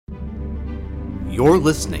You're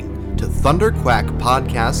listening to Thunderquack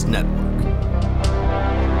Podcast Network.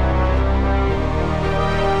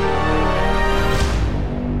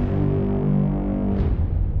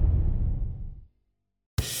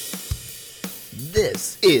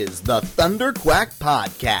 This is the Thunderquack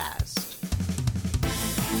Podcast,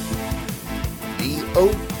 the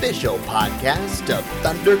official podcast of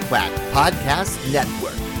Thunderquack Podcast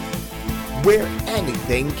Network, where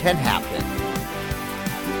anything can happen.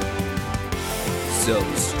 So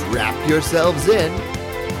strap yourselves in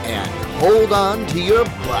and hold on to your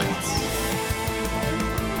butts.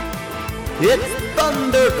 It's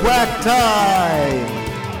Thunderquack time!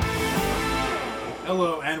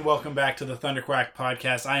 Hello and welcome back to the Thunderquack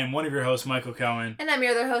Podcast. I am one of your hosts, Michael Cohen. And I'm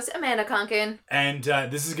your other host, Amanda Conkin. And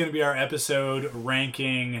this is going to be our episode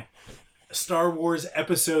ranking Star Wars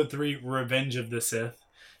Episode 3, Revenge of the Sith.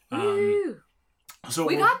 So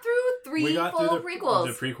we got through three full prequels.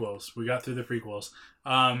 The prequels. We got through the prequels.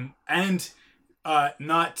 And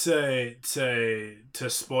not to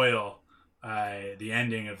spoil the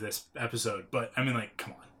ending of this episode, but I mean, like,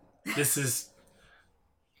 come on. This is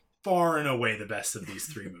far and away the best of these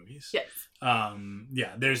three movies. Yes.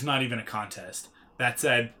 Yeah, there's not even a contest. That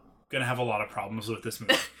said, gonna have a lot of problems with this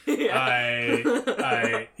movie.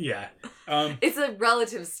 Yeah. It's a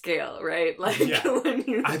relative scale, right? Like, yeah.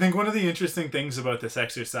 I think one of the interesting things about this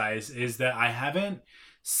exercise is that I haven't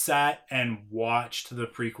sat and watched the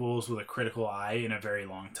prequels with a critical eye in a very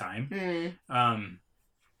long time.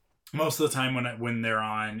 Most of the time when they're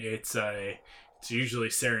on, it's usually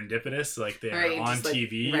serendipitous, like they're on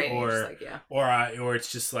TV, or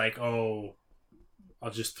it's just like, oh,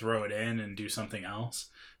 I'll just throw it in and do something else.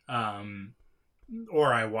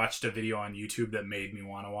 Or I watched a video on YouTube that made me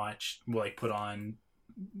want to watch, like, put on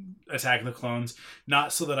Attack of the Clones,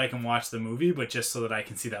 not so that I can watch the movie, but just so that I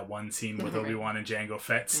can see that one scene with Obi-Wan and Jango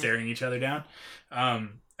Fett staring each other down.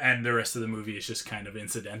 And the rest of the movie is just kind of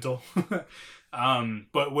incidental.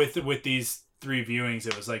 But with these three viewings,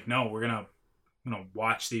 it was like, no, we're gonna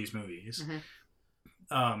watch these movies.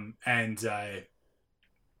 And they're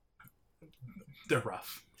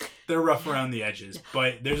rough. They're rough around the edges,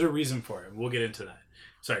 but there's a reason for it. We'll get into that.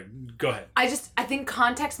 Sorry, go ahead. I think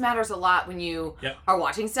context matters a lot when you are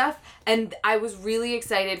watching stuff. And I was really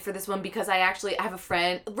excited for this one because I have a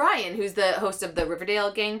friend, Ryan, who's the host of the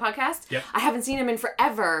Riverdale Gang podcast. Yep. I haven't seen him in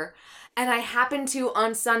forever. And I happened to,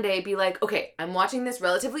 on Sunday, be like, okay, I'm watching this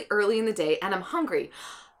relatively early in the day and I'm hungry.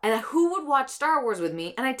 And who would watch Star Wars with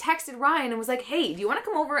me? And I texted Ryan and was like, hey, do you want to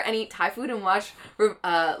come over and eat Thai food and watch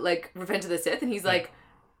Revenge of the Sith? And he's like,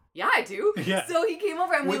 yeah, I do. Yeah. So he came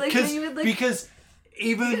over and because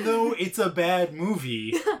even though it's a bad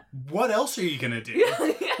movie, what else are you gonna do?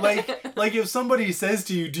 Like if somebody says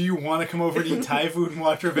to you, do you want to come over and eat Thai food and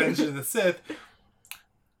watch Revenge of the Sith?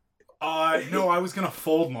 No, I was gonna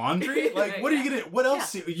fold laundry. Like, what are you gonna? What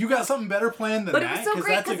else? Yeah. You got something better planned than that? Because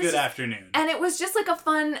that's a good afternoon. And it was just like a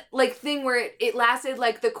fun thing where it lasted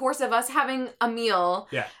like the course of us having a meal.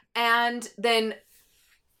 Yeah. And then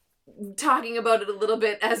talking about it a little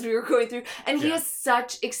bit as we were going through. And he has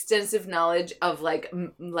such extensive knowledge of like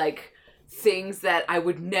things that I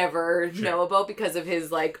would never know about because of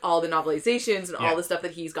his all the novelizations and all the stuff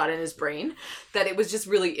that he's got in his brain, that it was just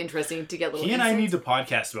really interesting to get little He and I need to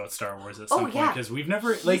podcast about Star Wars at some point, because we've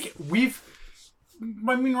never Ryan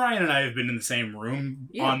and I have been in the same room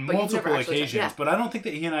on multiple occasions, but I don't think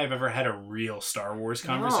that he and I have ever had a real Star Wars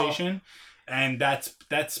conversation. No. And that's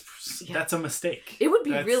a mistake. It would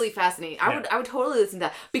be really fascinating. I would totally listen to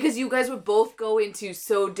that, because you guys would both go into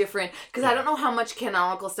so different. Because I don't know how much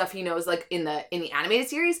canonical stuff he knows, like in the animated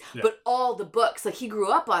series, but all the books, like he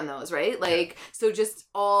grew up on those, right? Like so, just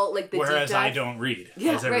all like the. Whereas deep dive. I don't read.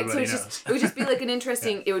 Yeah, as everybody right. So knows. it would just be like an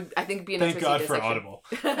interesting. It would, I think, be an Thank interesting. God for Audible.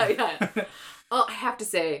 Yeah. Well, I have to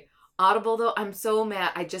say, Audible, though, I'm so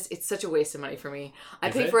mad. It's such a waste of money for me. I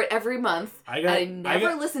pay for it every month. I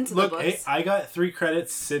never listen to the books. Hey, I got 3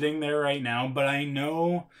 credits sitting there right now, but I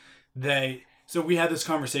know that... So we had this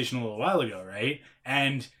conversation a little while ago, right?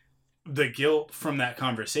 And the guilt from that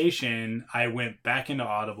conversation, I went back into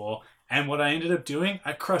Audible, and what I ended up doing,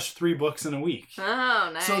 I crushed 3 books in a week.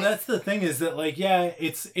 Oh, nice. So that's the thing, is that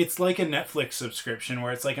it's like a Netflix subscription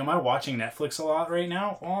where it's like, am I watching Netflix a lot right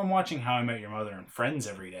now? Well, I'm watching How I Met Your Mother and Friends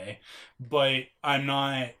every day, but I'm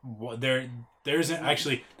not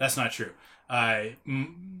actually, that's not true.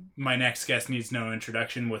 My next guest needs no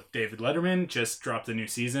introduction with David Letterman just dropped a new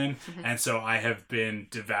season, and so I have been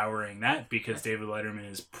devouring that because David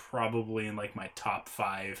Letterman is probably in like my top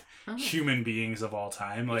 5 human beings of all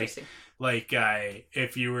time. Like,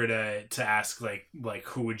 if you were to ask, like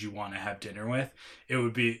who would you want to have dinner with, it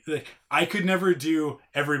would be like, I could never do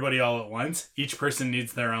everybody all at once. Each person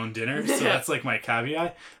needs their own dinner, so that's like my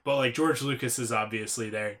caveat. But like George Lucas is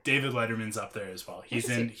obviously there. David Letterman's up there as well. He's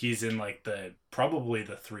in like probably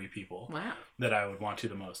the 3 people that I would want to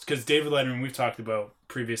the most. Because David Letterman, we've talked about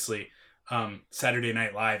previously, Saturday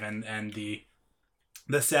Night Live and the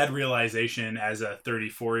sad realization as a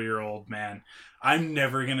 34-year-old man, I'm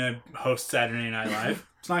never going to host Saturday Night Live.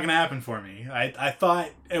 It's not going to happen for me. I thought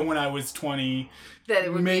when I was 20 that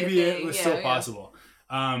it would maybe it was still possible.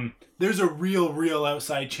 There's a real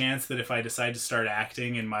outside chance that if I decide to start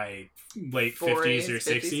acting in my late 50s or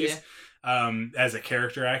 60s, as a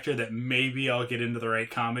character actor, that maybe I'll get into the right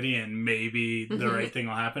comedy and maybe the right thing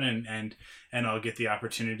will happen and I'll get the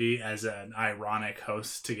opportunity as an ironic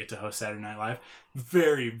host to get to host Saturday Night Live.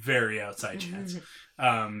 Very, very outside chance.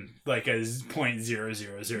 Like a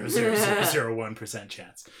 0.0000001%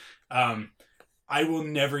 chance. I will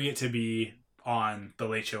never get to be on The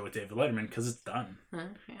Late Show with David Letterman because it's done.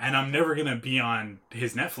 Okay. And I'm never going to be on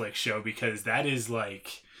his Netflix show because that is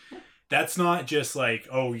like... That's not just like,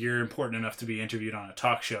 oh, you're important enough to be interviewed on a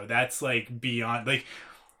talk show. That's like beyond... like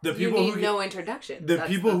the people you need no introduction. The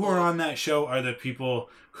people who are on that show are the people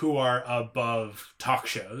who are above talk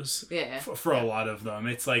shows. Yeah. For a lot of them.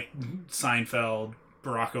 It's like Seinfeld...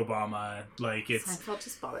 Barack Obama, like it's... Seinfeld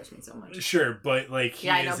just bothers me so much. Sure, but like he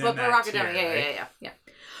I know, but Barack Obama, yeah.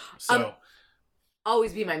 So,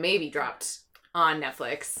 Always Be My Maybe dropped on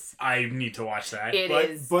Netflix. I need to watch that.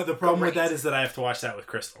 But the problem with that is that I have to watch that with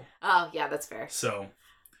Crystal. Oh, yeah, that's fair. So,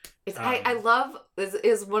 it's I love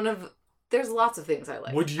is one of... There's lots of things I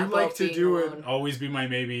like. Would you like to do an Always Be My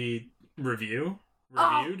Maybe reviewed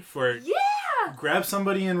for... Yeah! Grab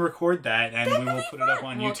somebody and record that, and we will put it up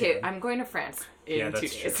on YouTube. Okay, I'm going to France in 2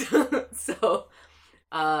 days. So,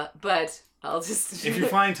 but I'll just... If you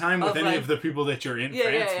find time with any of the people that you're in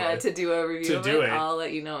France with... to do a review of it, I'll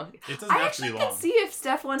let you know. It doesn't have to be long. I can see if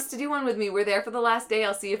Steph wants to do one with me. We're there for the last day.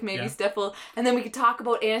 I'll see if maybe Steph will... And then we could talk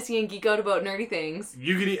about Annecy and geek out about nerdy things.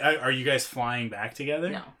 You could... Are you guys flying back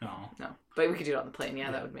together? No. But we could do it on the plane.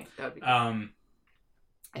 Yeah, that would be good.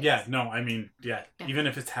 Yeah, no, I mean, even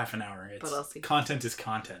if it's half an hour, but I'll see. Content is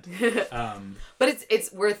content. But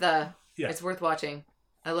it's worth it's worth watching.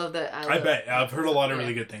 I love that. I bet. I've heard a lot of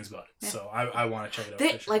really good things about it, so I want to check it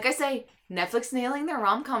out. Like I say, Netflix nailing their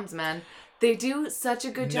rom-coms, man. They do such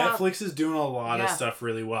a good job. Netflix is doing a lot of stuff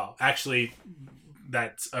really well. Actually,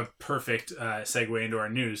 that's a perfect segue into our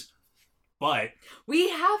news. But we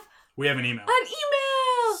have an email. An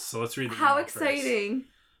email. So let's read the email. How exciting! First.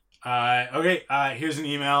 Okay, here's an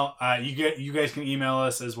email. You guys can email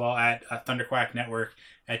us as well at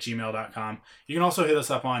thunderquacknetwork@gmail.com. You can also hit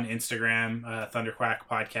us up on Instagram, Thunderquack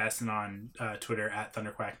Podcast, and on Twitter at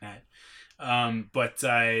ThunderquackNet. But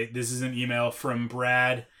this is an email from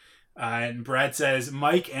Brad. And Brad says,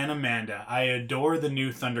 Mike and Amanda, I adore the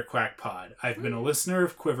new Thunderquack pod. I've been a listener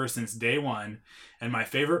of Quiver since day one, and my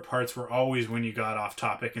favorite parts were always when you got off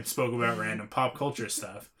topic and spoke about random pop culture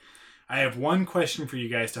stuff. I have one question for you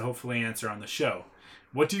guys to hopefully answer on the show.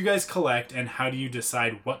 What do you guys collect, and how do you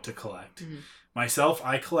decide what to collect? Mm-hmm. Myself,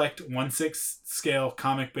 I collect 1/6 scale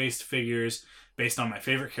comic-based figures based on my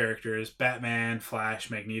favorite characters, Batman, Flash,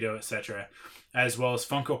 Magneto, etc., as well as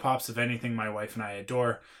Funko Pops of anything my wife and I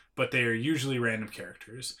adore, but they are usually random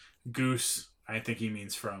characters. Goose, I think he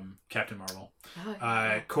means from Captain Marvel. Oh,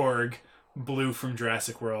 yeah. Korg, Blue from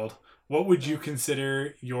Jurassic World. What would you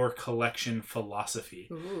consider your collection philosophy?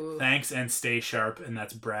 Ooh. Thanks and stay sharp. And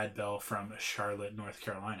that's Brad Bell from Charlotte, North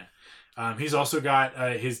Carolina. He's also got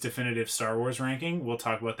his definitive Star Wars ranking. We'll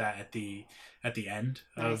talk about that at the end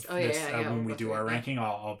of this. When we do our ranking,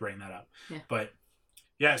 I'll bring that up. Yeah. But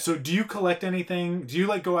yeah, so do you collect anything? Do you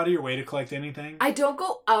go out of your way to collect anything? I don't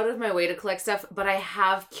go out of my way to collect stuff, but I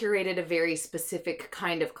have curated a very specific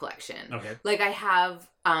kind of collection. Okay. I have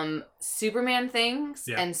Superman things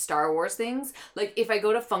and Star Wars things. If I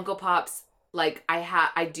go to Funko Pops,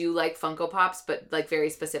 I do like Funko Pops, but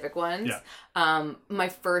very specific ones. Yeah. My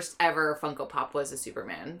first ever Funko Pop was a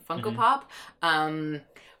Superman Funko Pop.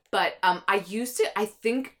 But I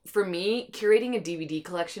think for me, curating a DVD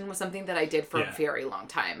collection was something that I did for a very long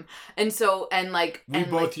time. And so, we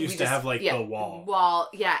both used to have the wall.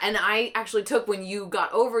 Yeah. And I actually took, when you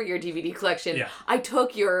got over your DVD collection, I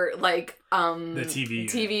took your the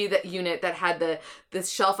TV unit that had the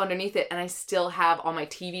shelf underneath it. And I still have all my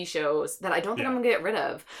TV shows that I don't think I'm going to get rid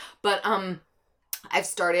of. But I've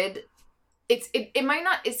started, it might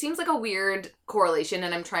not, it seems like a weird correlation,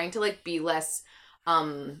 and I'm trying to be less...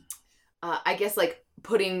 I guess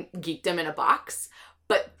putting geekdom in a box,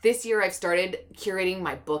 But this year I've started curating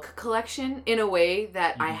my book collection in a way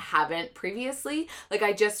that I haven't previously. Like,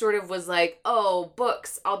 I just sort of was like, oh,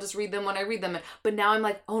 books, I'll just read them when I read them. But now I'm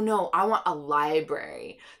like, oh no, I want a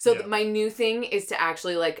library. So my new thing is to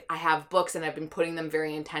actually, like, I have books and I've been putting them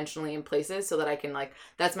very intentionally in places so that I can, like,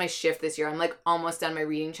 that's my shift this year. I'm like almost done my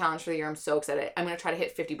reading challenge for the year. I'm so excited. I'm going to try to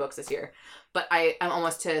hit 50 books this year. But I'm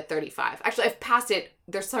almost to 35. Actually, I've passed it.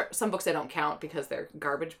 There's some books I don't count because they're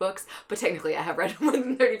garbage books. But technically, I have read more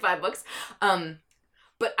than 35 books.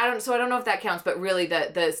 But I don't know if that counts. But really,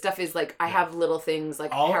 the stuff is like I have little things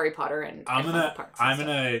like Harry Potter and I'm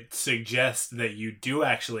gonna suggest that you do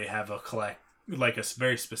actually have a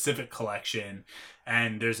very specific collection,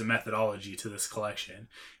 and there's a methodology to this collection.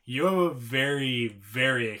 You have a very,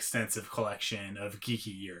 very extensive collection of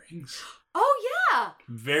geeky earrings. Oh, yeah.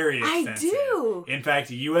 Very extensive. I do. In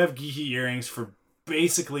fact, you have geeky earrings for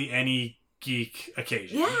basically any geek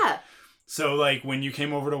occasion. Yeah. So, like, when you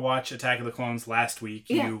came over to watch Attack of the Clones last week,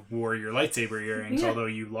 you wore your lightsaber earrings, although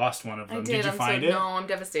you lost one of them. Did you find it? No, I'm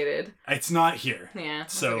devastated. It's not here. Yeah,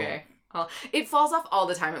 so okay. Well, it falls off all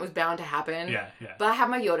the time. It was bound to happen. Yeah. But I have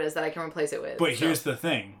my Yodas that I can replace it with. But here's the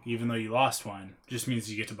thing. Even though you lost one, just means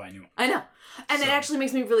you get to buy new ones. I know. And it actually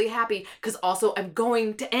makes me really happy because also I'm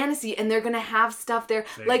going to Annecy and they're going to have stuff there.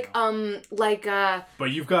 But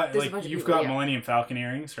you've got Millennium Falcon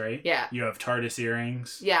earrings, right? Yeah. You have TARDIS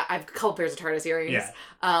earrings. Yeah, I have a couple pairs of TARDIS earrings. Yeah.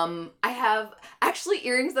 I have actually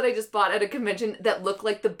earrings that I just bought at a convention that look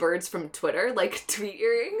like the birds from Twitter, like tweet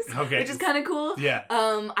earrings. Okay. Which is kind of cool. Yeah.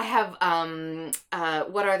 I have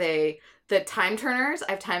what are they? The Time Turners.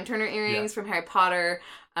 I have Time Turner earrings from Harry Potter.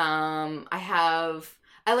 I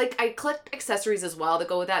collect accessories as well that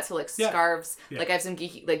go with that. So like scarves, like I have some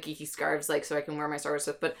geeky scarves, like so I can wear my Star Wars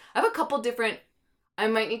stuff. But I have a couple different. I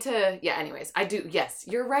might need to. Yeah. Anyways, I do. Yes,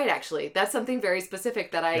 you're right. Actually, that's something very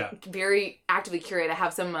specific that I very actively curate. I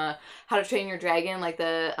have some How to Train Your Dragon, like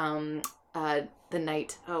the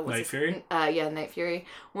Night. Oh, what's Night Fury. Night Fury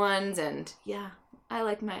ones, and I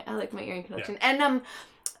like my earring collection, and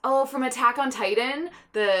from Attack on Titan,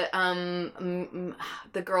 the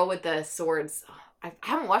girl with the swords. I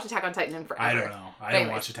haven't watched Attack on Titan in forever. I don't know. I don't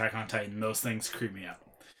watch Attack on Titan. Those things creep me out.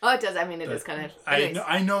 Oh, it does. I mean, it is kind of.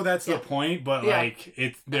 I know that's the point, but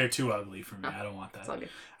they're too ugly for me. I don't want that.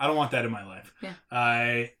 I don't want that in my life. Yeah.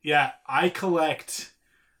 I collect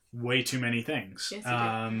way too many things. Yes, you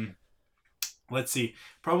do. Let's see.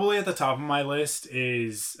 Probably at the top of my list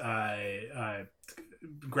is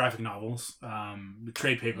graphic novels,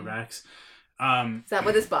 trade paperbacks. Is that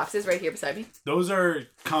what this box is right here beside me? Those are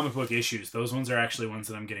comic book issues. Those ones are actually ones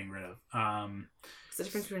that I'm getting rid of. What's the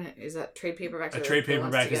difference between is that trade paperbacks? A trade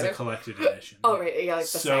paperback is a collected edition. Oh right, yeah, like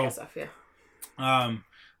the saga stuff, yeah.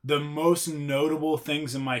 The most notable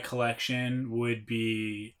things in my collection would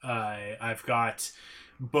be I've got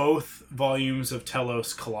both volumes of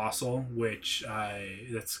Telos Colossal, which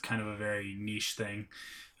that's kind of a very niche thing.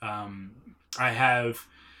 I have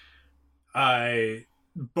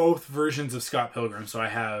both versions of Scott Pilgrim. So I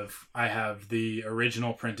have the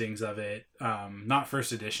original printings of it, not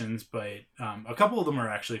first editions, but a couple of them are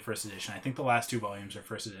actually first edition. I think the last 2 volumes are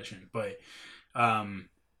first edition, but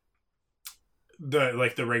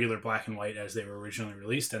the regular black and white as they were originally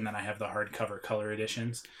released, and then I have the hardcover color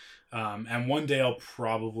editions. And one day I'll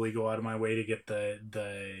probably go out of my way to get the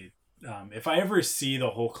if I ever see the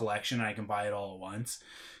whole collection and I can buy it all at once,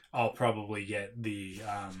 I'll probably get the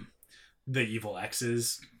Evil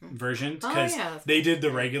X's version, because they did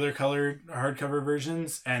the regular colored hardcover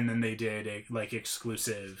versions, and then they did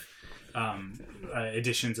exclusive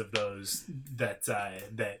editions of those that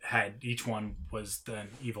had each one was the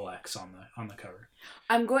Evil X on the cover.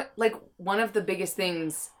 I'm going one of the biggest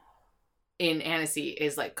things in Annecy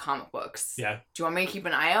is comic books. Yeah. Do you want me to keep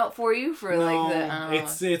an eye out for you for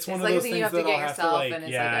it's one of those things that I'll have to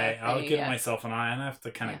I'll give myself an eye, and I have to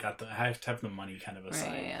kind of I have to have the money kind of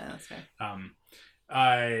aside. Right, yeah, that's fair.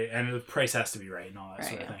 And the price has to be right and all that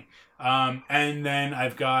sort of thing. And then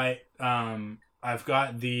I've got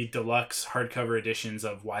the deluxe hardcover editions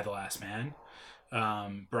of Y the Last Man.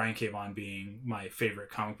 Brian K. Vaughan being my favorite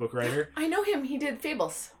comic book writer. I know him. He did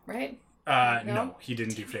Fables, right? No, he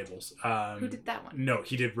didn't do Fables. Who did that one? No,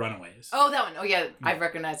 he did Runaways. Oh, that one. Oh, yeah. I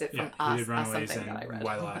recognize it from He did Runaways and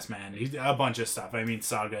Y the Last Man. He did a bunch of stuff. I mean,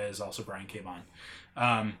 Saga is also Brian K.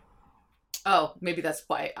 Vaughan. Oh, maybe that's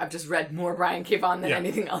why I've just read more Brian K. Vaughan than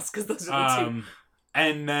anything else, because those are the 2.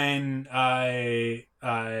 And then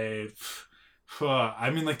I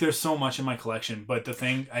mean, there's so much in my collection, but the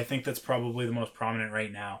thing I think that's probably the most prominent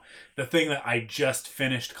right now, the thing that I just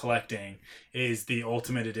finished collecting, is the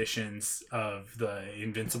ultimate editions of the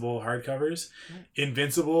Invincible hardcovers.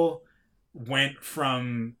 Invincible went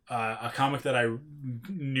from a comic that I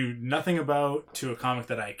knew nothing about to a comic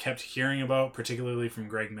that I kept hearing about, particularly from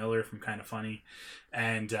Greg Miller from Kind of Funny,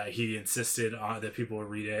 and he insisted that people would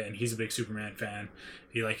read it, and he's a big Superman fan.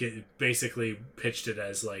 He basically pitched it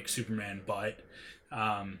as like Superman but.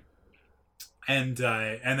 And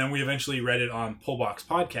then we eventually read it on Pullbox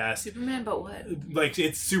Podcast. Superman, but what? Like,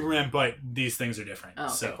 it's Superman, but these things are different. Oh,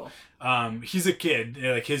 okay, so, cool. He's a kid.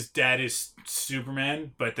 Like, his dad is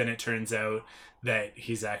Superman, but then it turns out that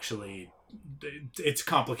he's actually... It's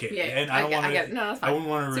complicated. Yeah, and I don't want to... No, that's fine. I wouldn't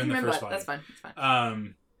want to ruin Superman, the first but one. that's fine. It's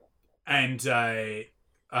fine. And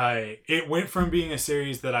it went from being a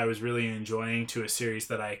series that I was really enjoying to a series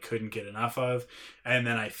that I couldn't get enough of, and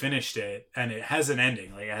then I finished it, and it has an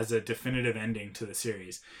ending. Like, it has a definitive ending to the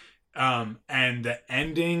series, and the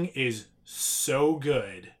ending is so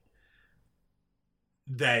good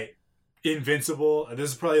that Invincible.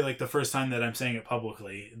 This is probably like the first time that I'm saying it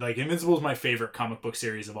publicly. Like, Invincible is my favorite comic book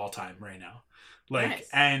series of all time right now. Like,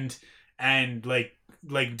 nice. and like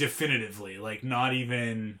definitively, like, not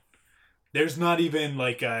even. There's not even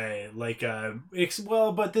but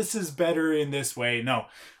this is better in this way. No,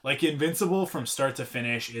 like, Invincible from start to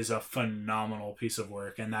finish is a phenomenal piece of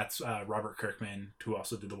work, and that's Robert Kirkman, who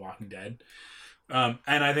also did The Walking Dead. And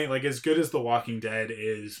I think, like, as good as The Walking Dead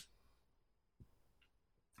is,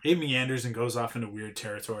 it meanders and goes off into weird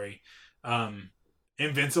territory.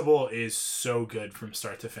 Invincible is so good from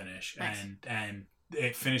start to finish, nice. and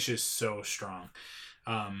it finishes so strong.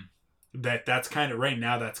 That's kind of right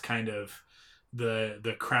now. That's kind of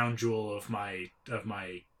the crown jewel of my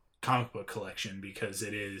comic book collection, because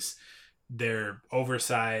it is their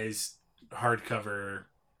oversized hardcover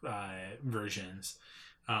versions,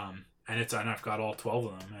 and I've got all 12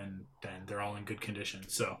 of them, and they're all in good condition.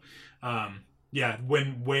 So,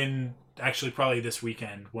 when actually probably this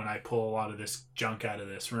weekend, when I pull a lot of this junk out of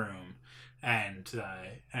this room, and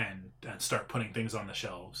start putting things on the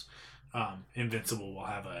shelves, Invincible will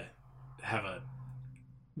have a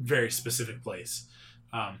very specific place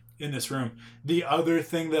in this room. The other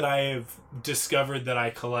thing that I have discovered that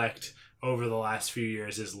I collect over the last few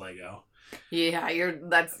years is Lego. Yeah,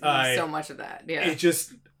 that's so much of that. Yeah.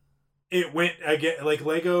 It went again. Like,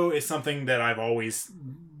 Lego is something that I've always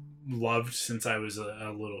loved since I was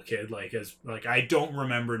a little kid. I don't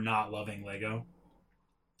remember not loving Lego.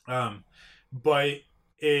 But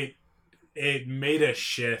it made a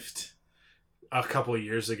shift a couple of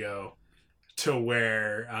years ago to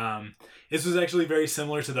where this was actually very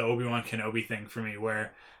similar to the Obi-Wan Kenobi thing for me,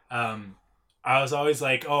 where I was always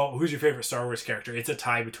like, oh, who's your favorite Star Wars character? It's a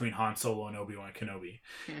tie between Han Solo and Obi-Wan Kenobi.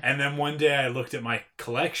 And then one day I looked at my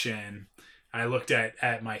collection, I looked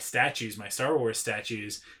at my statues, my Star Wars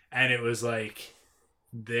statues, and it was like,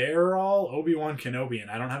 they're all Obi-Wan Kenobi,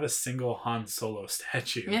 and I don't have a single Han Solo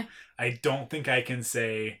statue. Yeah. I don't think I can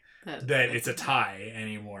say that it's a tie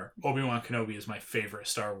anymore. Obi-Wan Kenobi is my favorite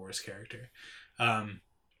Star Wars character. And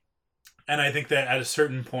I think that at a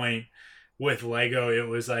certain point with Lego, it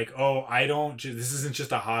was like, oh, this isn't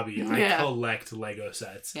just a hobby. Yeah. I collect Lego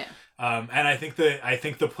sets. Yeah. And I think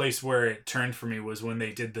the place where it turned for me was when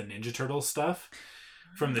they did the Ninja Turtles stuff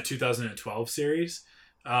from the 2012 series.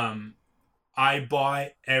 I bought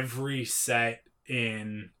every set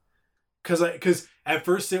because at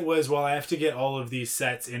first it was, well, I have to get all of these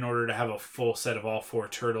sets in order to have a full set of all 4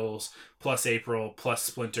 Turtles, plus April, plus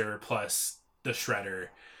Splinter, plus the Shredder,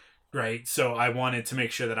 right? So I wanted to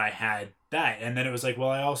make sure that I had that. And then it was like,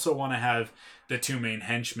 well, I also want to have the 2 main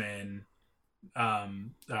henchmen, what are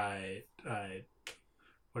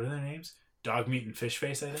their names? Dogmeat and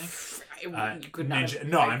Fishface, I think. You could not.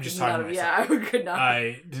 I'm just talking about myself. Yeah, I could not.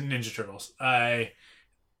 Ninja Turtles.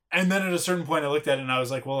 And then at a certain point I looked at it and I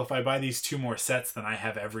was like, well, if I buy these 2 more sets, then I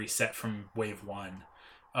have every set from Wave 1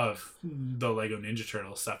 of the Lego Ninja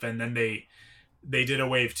Turtles stuff. And then they did a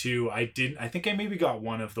Wave 2. I think I maybe got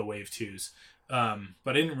one of the Wave 2s. But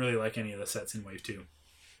I didn't really like any of the sets in Wave 2.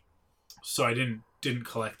 So I didn't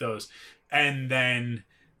collect those. And then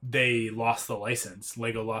they lost the license.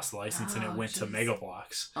 Lego lost the license, and it went to Mega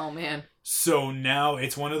Bloks. Oh, man. So now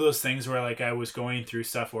it's one of those things where, like, I was going through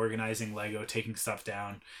stuff, organizing Lego, taking stuff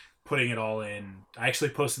down, putting it all in. I actually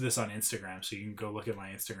posted this on Instagram, so you can go look at my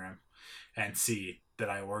Instagram and see that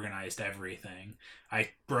I organized everything. I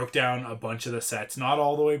broke down a bunch of the sets, not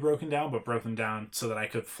all the way broken down, but broke them down so that I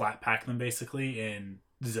could flat pack them basically in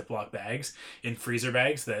Ziploc bags, in freezer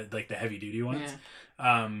bags, like the heavy duty ones.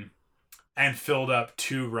 Yeah. And filled up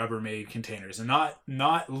 2 Rubbermaid containers, and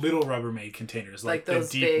not little Rubbermaid containers, like those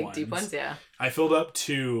the deep ones. I filled up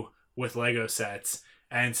 2 with Lego sets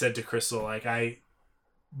and said to Crystal, like, I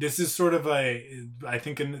this is sort of I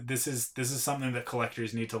think this is something that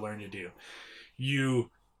collectors need to learn to do.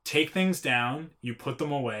 You take things down, you put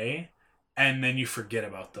them away, and then you forget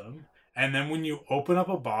about them. And then when you open up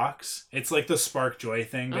a box, it's like the Spark Joy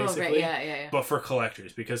thing, basically. Oh, right. Yeah. But for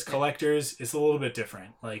collectors, because collectors, it's a little bit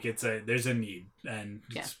different. Like there's a need, and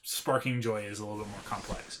sparking joy is a little bit more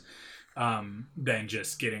complex than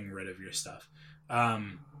just getting rid of your stuff.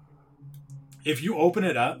 If you open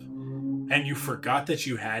it up and you forgot that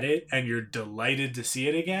you had it and you're delighted to see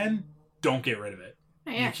it again, don't get rid of it.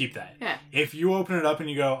 Yeah. You keep that. Yeah. If you open it up and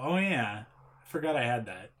you go, oh yeah, I forgot I had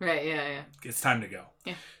that. Right. Yeah. It's time to go.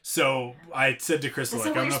 Yeah. So I said to Crystal, that's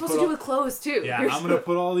like, what you're supposed to do with clothes too. Yeah, I'm gonna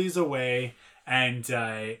put all these away, and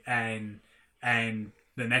the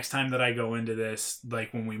next time that I go into this,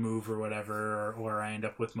 like when we move or whatever, or I end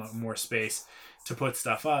up with more space to put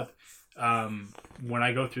stuff up, when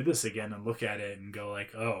I go through this again and look at it and go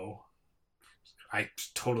like, oh, I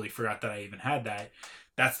totally forgot that I even had that.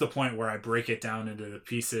 That's the point where I break it down into the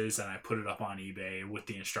pieces and I put it up on eBay with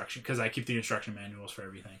the instruction, because I keep the instruction manuals for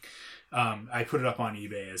everything. I put it up on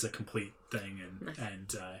eBay as a complete thing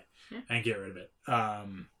and get rid of it.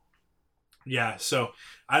 So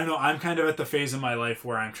I don't know. I'm kind of at the phase in my life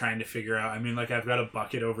where I'm trying to figure out. I mean, like I've got a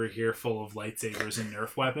bucket over here full of lightsabers and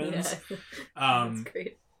Nerf weapons. That's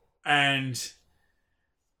great. And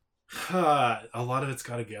a lot of it's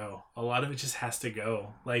got to go. A lot of it just has to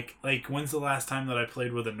go. Like when's the last time that I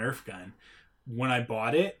played with a Nerf gun? When I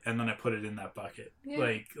bought it and then I put it in that bucket.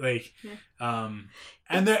 And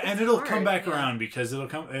it'll come back around, because it'll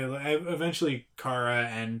come eventually. Kara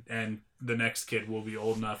and the next kid will be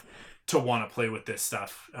old enough to want to play with this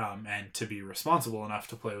stuff, and to be responsible enough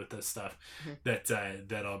to play with this stuff,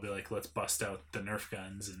 that I'll be like, let's bust out the Nerf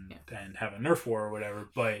guns and have a Nerf war or whatever.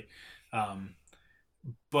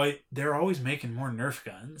 But they're always making more Nerf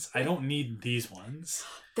guns. I don't need these ones.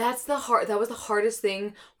 That was the hardest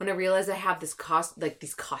thing when I realized I have these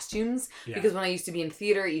costumes. Yeah. Because when I used to be in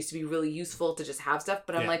theater, it used to be really useful to just have stuff.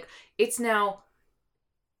 But I'm like, it's now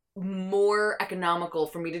more economical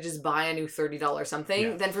for me to just buy a new $30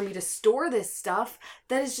 something than for me to store this stuff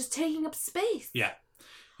that is just taking up space. Yeah.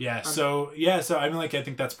 So I mean, like, I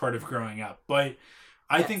think that's part of growing up. But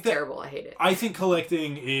I think that's terrible. I hate it. I think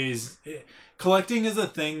collecting is a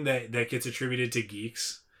thing that gets attributed to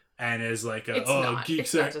geeks, and is like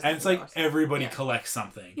geeks are, and it's like everybody collects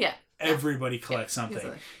something. Yeah. Everybody collects something.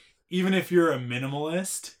 Exactly. Even if you're a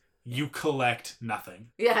minimalist, you collect nothing.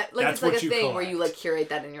 Yeah, like that's it's like a thing collect. Where you like curate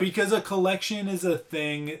that in your, because a collection is a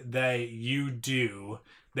thing that you do,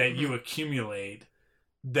 that you accumulate,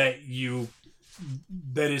 that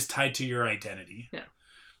is tied to your identity. Yeah.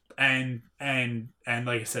 And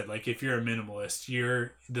like I said, like if you're a minimalist,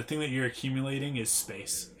 the thing that you're accumulating is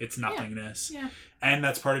space. It's nothingness. Yeah. And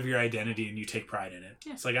that's part of your identity, and you take pride in it.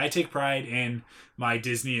 Yeah. It's like I take pride in my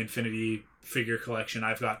Disney Infinity figure collection.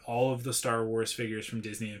 I've got all of the Star Wars figures from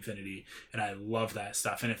Disney Infinity, and I love that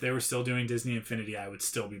stuff. And if they were still doing Disney Infinity, I would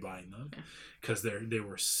still be buying them, because they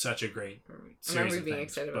were such a great series. I remember being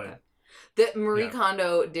excited about that. Marie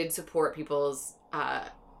Kondo did support people's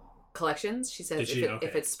collections. She says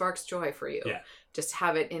if it sparks joy for you, just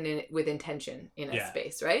have it with intention in a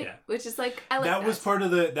space, right? Yeah. Which is like, I like that. Was part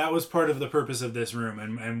of the purpose of this room,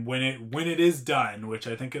 and when it is done, which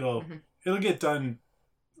I think it'll get done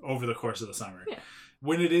over the course of the summer. Yeah.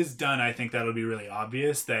 When it is done, I think that'll be really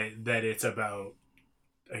obvious that it's about.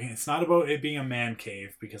 It's not about it being a man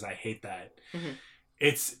cave, because I hate that. Mm-hmm.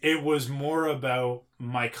 It was more about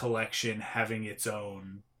my collection having its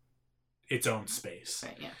own space,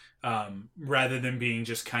 right? Yeah. Rather than being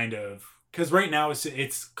just kind of, because right now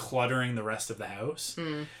it's cluttering the rest of the house,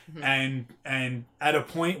 and at a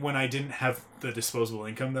point when I didn't have the disposable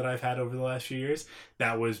income that I've had over the last few years,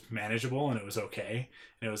 that was manageable and it was okay,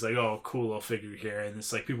 and it was like, oh, cool little figure here, and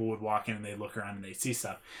it's like people would walk in and they'd look around and they'd see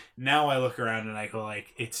stuff. Now I look around and I go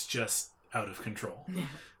like, it's just out of control. Yeah.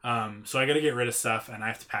 So I got to get rid of stuff, and I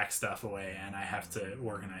have to pack stuff away, and I have to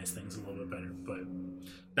organize things a little bit better. But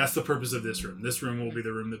that's the purpose of this room. This room will be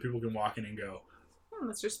the room that people can walk in and go,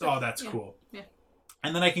 that's your stuff. Oh, that's cool. Yeah.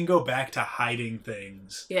 And then I can go back to hiding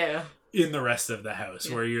things. Yeah. In the rest of the house,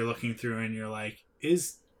 where you're looking through and you're like,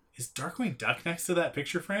 is Darkwing Duck next to that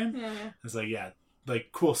picture frame? Yeah. It's like, like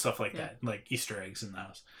cool stuff like that, like Easter eggs in the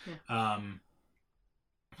house. Yeah.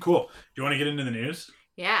 Cool. Do you want to get into the news?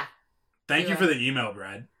 Yeah. Thank you for the email,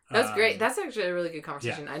 Brad. That's great. That's actually a really good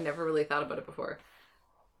conversation. I never really thought about it before.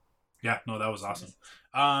 Yeah, no, that was awesome.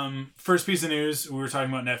 First piece of news, we were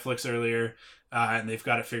talking about Netflix earlier, and they've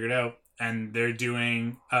got it figured out, and they're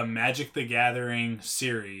doing a Magic the Gathering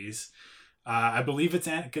series. I believe it's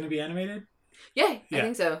going to be animated. Yeah, I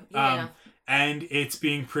think so. Yeah. And it's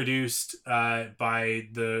being produced by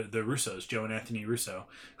the Russos, Joe and Anthony Russo,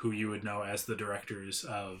 who you would know as the directors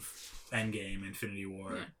of Endgame, Infinity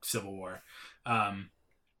War, Civil War.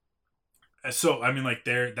 So I mean, like,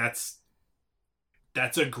 that's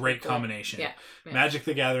a great combination. Yeah. Magic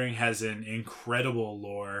the Gathering has an incredible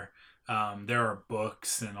lore. There are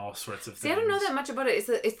books and all sorts of things. See, I don't know that much about it.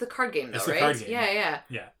 It's the card game, though, it's right? Card game. Yeah.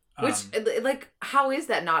 Which, like, how is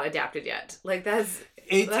that not adapted yet? Like, that's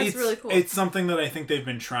really cool. It's something that I think they've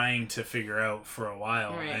been trying to figure out for a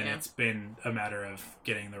while, and it's been a matter of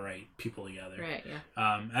getting the right people together. Right,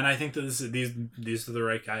 yeah. And I think that these are the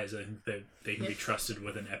right guys. I think that they can be trusted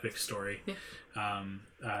with an epic story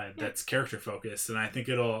that's character focused, and I think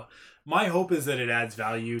my hope is that it adds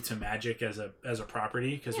value to Magic as a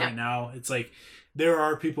property, because right now it's like there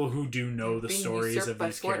are people who do know the stories of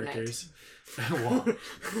these characters. Well,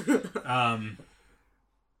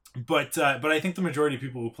 but I think the majority of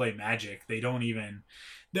people who play Magic,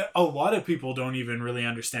 a lot of people don't even really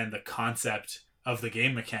understand the concept of the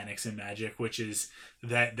game mechanics in Magic, which is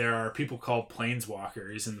that there are people called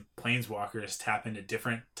planeswalkers, and planeswalkers tap into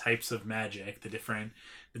different types of magic, the different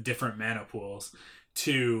mana pools,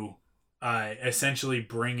 to essentially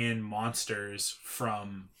bring in monsters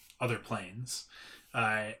from other planes.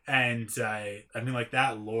 I mean, like,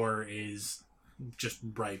 that lore is just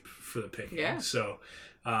ripe for the picking. Yeah. So,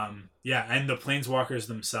 and the planeswalkers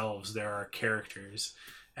themselves, there are characters,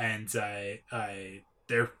 and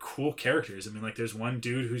they're cool characters. I mean, like, there's one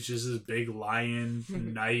dude who's just this big lion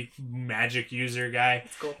knight magic user guy.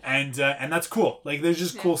 That's cool. And that's cool. Like, there's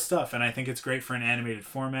just cool stuff, and I think it's great for an animated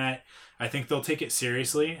format. I think they'll take it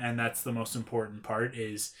seriously, and that's the most important part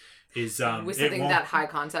is with something that high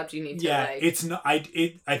concept, you need to it's not. I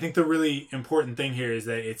think the really important thing here is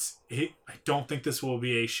that I don't think this will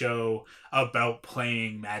be a show about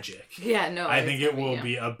playing Magic. Yeah, no. I think it will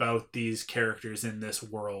be about these characters in this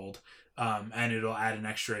world, and it'll add an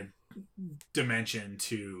extra dimension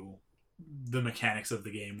to the mechanics of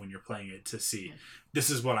the game when you're playing it, to see this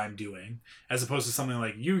is what I'm doing, as opposed to something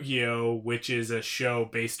like Yu-Gi-Oh!, which is a show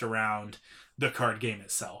based around the card game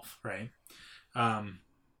itself, right?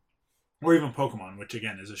 Or even Pokemon, which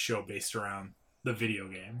again is a show based around the video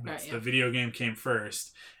game. The video game came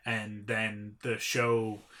first, and then the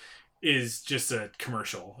show is just a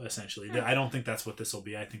commercial, essentially. I don't think that's what this will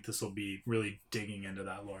be. I think this will be really digging into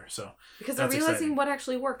that lore. So because they're realizing what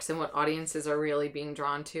actually works and what audiences are really being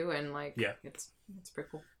drawn to, and it's pretty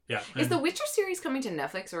cool. Yeah. Is the Witcher series coming to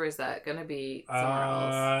Netflix, or is that going to be somewhere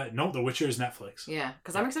else? No, The Witcher is Netflix. Yeah,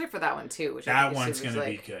 because I'm excited for that one too. Which that one's going to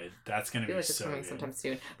be good. That's going to be so coming sometime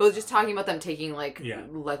soon. But just talking about them taking like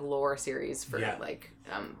lore series for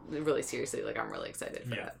really seriously, like, I'm really excited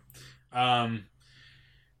for that.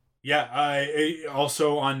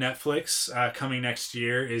 Also on Netflix, coming next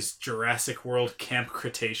year, is Jurassic World Camp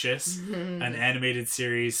Cretaceous, an animated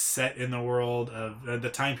series set in the world of the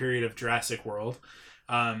time period of Jurassic World.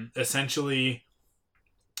 Essentially,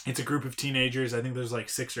 it's a group of teenagers. I think there's like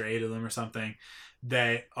 6 or 8 of them or something,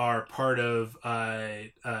 that are part of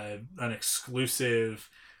an exclusive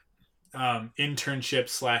internship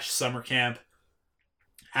 / summer camp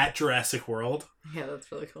at Jurassic World. Yeah,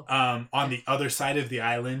 that's really cool. On the other side of the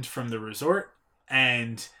island from the resort,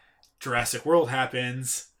 and Jurassic World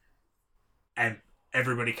happens, and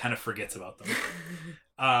everybody kind of forgets about them.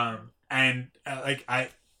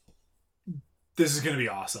 This is going to be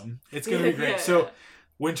awesome. It's going to be great. So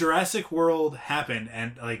when Jurassic World happened,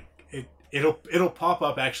 and like it'll pop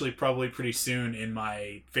up actually probably pretty soon in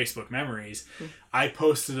my Facebook memories, I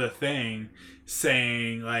posted a thing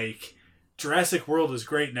saying, like, Jurassic World is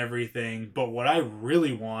great and everything, but what I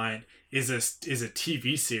really want is a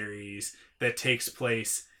TV series that takes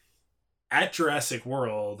place at Jurassic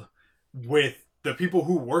World with the people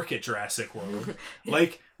who work at Jurassic World.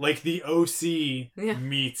 like the OC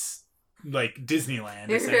meets like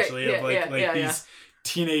Disneyland, essentially, of these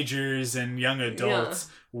teenagers and young adults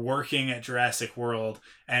working at Jurassic World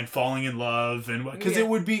and falling in love, and because it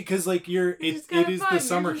would be, because like it is the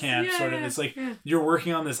summer camp sort of. It's like you're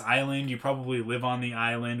working on this island. You probably live on the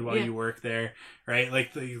island while you work there, right?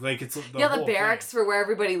 Like it's the whole barracks thing. For where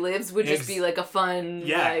everybody lives would just be like a fun.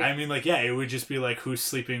 Yeah, I mean, it would just be like who's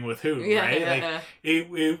sleeping with who, right?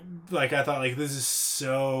 It I thought, like, this is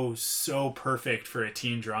so perfect for a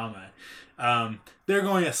teen drama. They're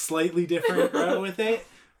going a slightly different route with it,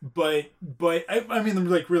 but I mean,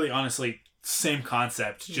 like, really honestly, same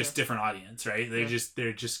concept, just different audience, right?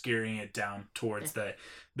 They're just gearing it down towards the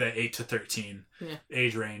 8 to 13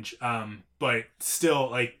 age range. But still,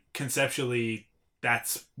 like, conceptually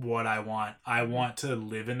that's what I want. I want to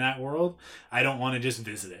live in that world. I don't want to just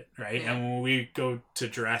visit it, right? Yeah. And when we go to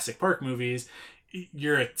Jurassic Park movies,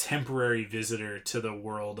 you're a temporary visitor to the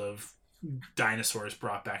world of dinosaurs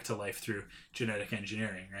brought back to life through genetic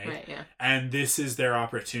engineering, right? Right, yeah. And this is their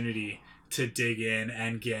opportunity to dig in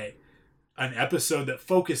and get an episode that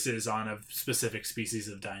focuses on a specific species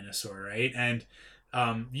of dinosaur, right? And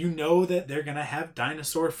you know that they're gonna have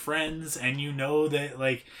dinosaur friends, and you know that,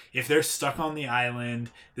 like, if they're stuck on the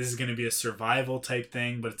island, this is gonna be a survival type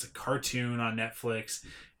thing, but it's a cartoon on Netflix.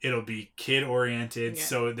 It'll be kid oriented,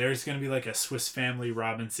 so there's gonna be like a Swiss Family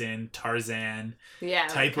Robinson, Tarzan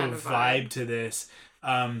type of vibe to this.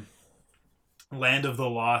 Land of the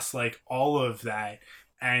Lost, like all of that,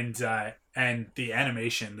 and the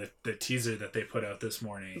animation, the teaser that they put out this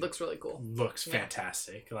morning looks really cool. Looks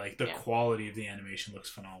fantastic. Like the quality of the animation looks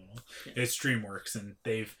phenomenal. It's DreamWorks, and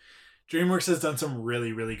DreamWorks has done some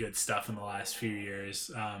really, really good stuff in the last few years.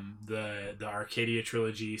 The Arcadia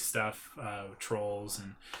trilogy stuff, Trolls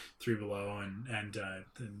and Three Below, and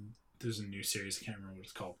there's a new series, I can't remember what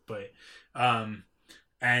it's called, but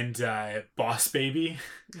Boss Baby.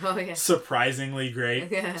 Oh yeah. Surprisingly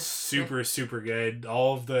great. Yeah. Super good.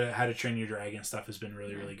 All of the How to Train Your Dragon stuff has been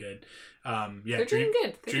really, really good. They're doing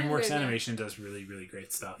good. DreamWorks Animation does really, really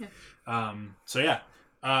great stuff. Yeah.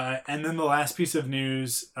 And then the last piece of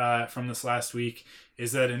news from this last week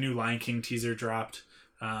is that a new Lion King teaser dropped.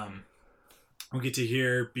 We'll get to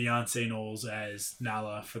hear Beyonce Knowles as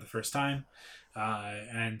Nala for the first time,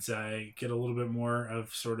 and get a little bit more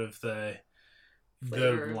of sort of the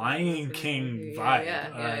Lion King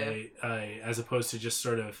vibe, as opposed to just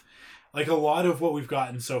sort of like a lot of what we've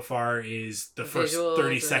gotten so far is the first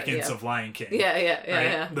 30 seconds of Lion King.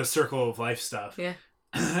 Yeah. The Circle of Life stuff. Yeah.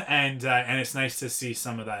 And it's nice to see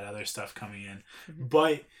some of that other stuff coming in.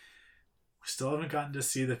 But we still haven't gotten to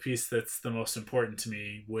see the piece that's the most important to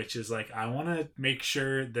me, which is like, I want to make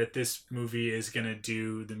sure that this movie is going to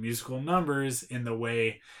do the musical numbers in the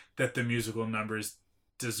way that the musical numbers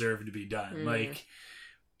deserve to be done. Like,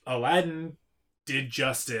 Aladdin did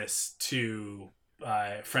justice to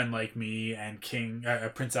Friend Like Me and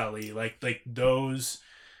Prince Ali. Like those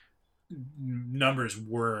numbers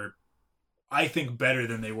were, I think, better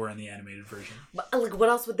than they were in the animated version. But, like, what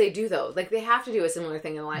else would they do though? Like, they have to do a similar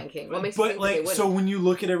thing in Lion King. What makes you think that they wouldn't? So when you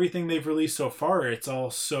look at everything they've released so far, it's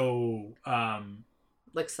all so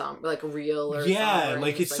like real or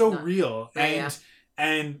like it's like so real,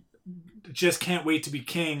 and Just Can't Wait to Be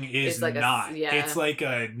King is like not. It's like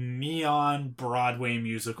a neon Broadway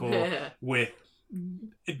musical with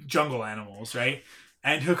jungle animals, right?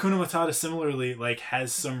 And Hakuna Matata similarly like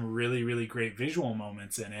has some really, really great visual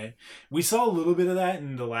moments in it. We saw a little bit of that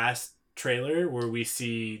in the last trailer where we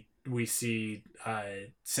see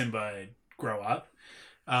Simba grow up.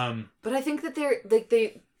 But I think that they're like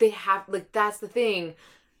they have, like, that's the thing.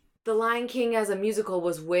 The Lion King as a musical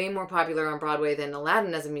was way more popular on Broadway than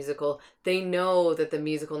Aladdin as a musical. They know that the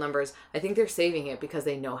musical numbers, I think they're saving it because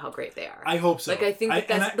they know how great they are. I hope so. Like, I think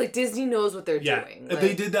that's like, Disney knows what they're doing. Like,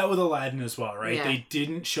 they did that with Aladdin as well, right? Yeah. They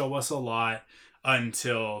didn't show us a lot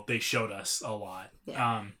until they showed us a lot.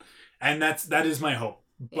 Yeah. And that is my hope.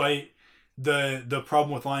 Yeah. But the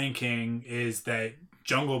problem with Lion King is that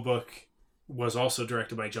Jungle Book was also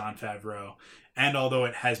directed by Jon Favreau. And although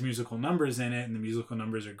it has musical numbers in it, and the musical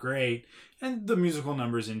numbers are great, and the musical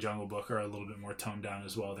numbers in Jungle Book are a little bit more toned down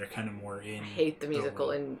as well. They're kind of more in. I hate the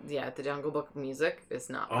musical, and the Jungle Book music is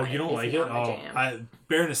not. Oh, you don't like it? Oh,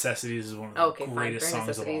 Bare Necessities is one of the greatest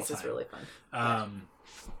songs of all time. Bare Necessities is really fun.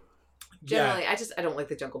 Generally, I don't like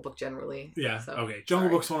the Jungle Book generally. Yeah. So, okay. Jungle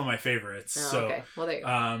Book's one of my favorites. Oh, so, okay. Well, there you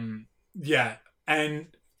go. Yeah, and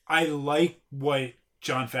I like what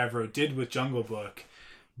Jon Favreau did with Jungle Book,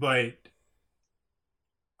 but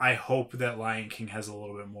I hope that Lion King has a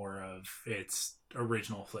little bit more of its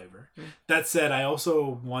original flavor. That said, I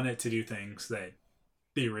also want it to do things that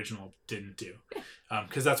the original didn't do.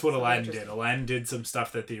 Because that's what Aladdin did. Aladdin did some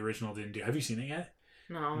stuff that the original didn't do. Have you seen it yet?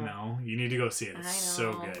 No. You need to go see it. It's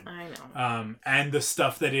so good. I know. And the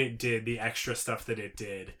stuff that it did, the extra stuff that it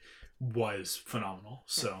did, was phenomenal.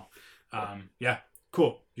 So,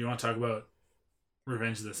 cool. You want to talk about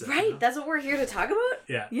Revenge of the Sith? Right. That's what we're here to talk about?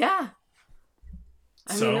 Yeah. Yeah.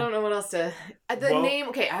 I mean, I don't know what else to... name...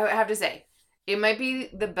 Okay, I have to say, it might be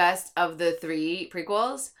the best of the 3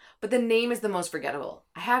 prequels, but the name is the most forgettable.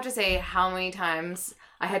 I have to say how many times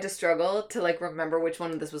I had to struggle to, like, remember which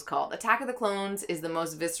one this was called. Attack of the Clones is the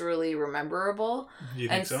most viscerally rememberable. You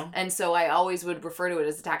think so? And so I always would refer to it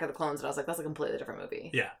as Attack of the Clones, and I was like, that's a completely different movie.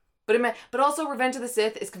 Yeah. But also Revenge of the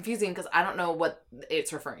Sith is confusing because I don't know what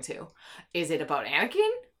it's referring to. Is it about Anakin?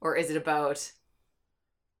 Or is it about...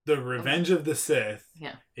 The Revenge of the Sith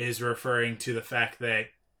is referring to the fact that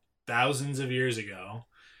thousands of years ago,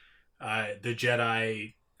 the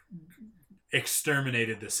Jedi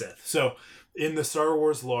exterminated the Sith. So in the Star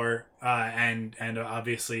Wars lore, and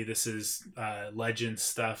obviously this is legend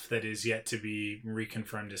stuff that is yet to be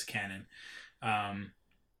reconfirmed as canon,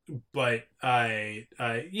 but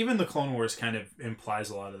even the Clone Wars kind of implies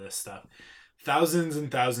a lot of this stuff. Thousands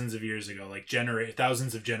and thousands of years ago, like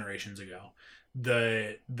thousands of generations ago,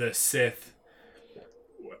 the Sith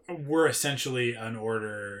were essentially an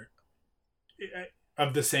order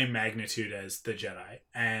of the same magnitude as the Jedi,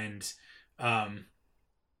 and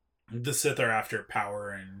the Sith are after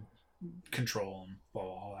power and control and blah,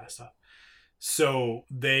 blah, all that stuff. So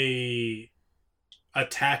they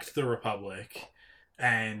attacked the Republic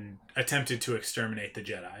and attempted to exterminate the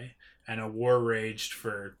Jedi, and a war raged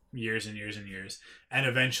for years and years and years. And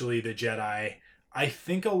eventually the Jedi, I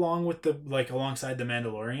think alongside the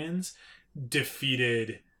Mandalorians,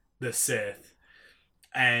 defeated the Sith.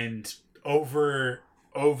 And over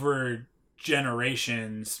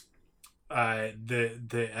generations,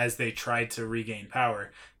 as they tried to regain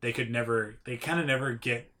power, they kind of never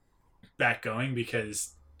get back going,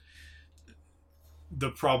 because the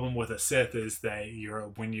problem with a Sith is that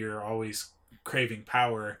when you're always craving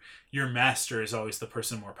power, your master is always the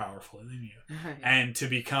person more powerful than you. Right. And to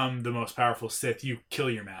become the most powerful Sith, you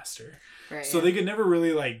kill your master. Right, so they could never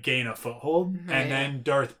really gain a foothold. Right, and then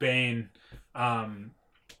Darth Bane, I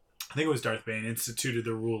think it was Darth Bane, instituted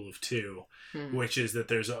the rule of two, which is that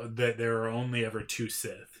there are only ever two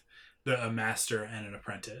Sith, a master and an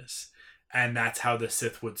apprentice. And that's how the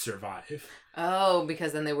Sith would survive. Oh,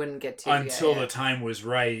 because then they wouldn't get to... Until the time was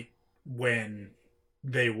right when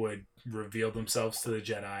they would reveal themselves to the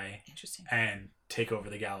Jedi and take over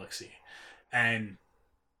the galaxy. And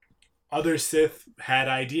other Sith had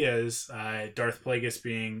ideas, Darth Plagueis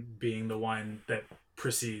being the one that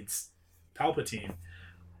precedes Palpatine.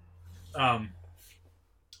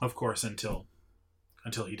 Of course, until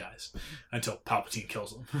he dies. Until Palpatine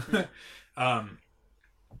kills him.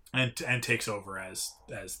 And takes over as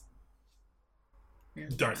Darth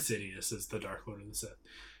Sidious, as the Dark Lord of the Sith,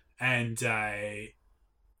 and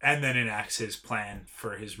then enacts his plan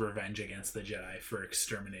for his revenge against the Jedi for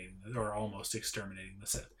almost exterminating the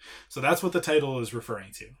Sith. So that's what the title is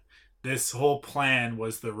referring to. This whole plan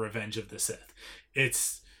was the Revenge of the Sith.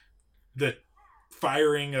 It's the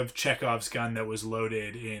firing of Chekhov's gun that was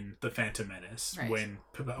loaded in The Phantom Menace, right,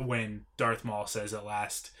 when Darth Maul says at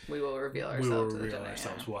last, we will reveal ourselves.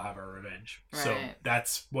 We'll have our revenge. Right. So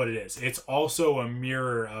that's what it is. It's also a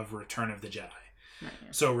mirror of Return of the Jedi. Right,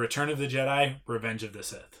 yeah. So Return of the Jedi, Revenge of the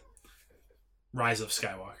Sith, Rise of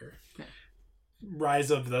Skywalker. Yeah.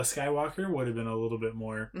 Rise of the Skywalker would have been a little bit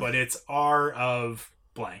more, but it's R of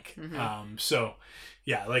blank. Mm-hmm. So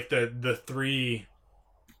yeah, the three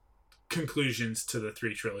conclusions to the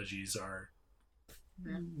three trilogies are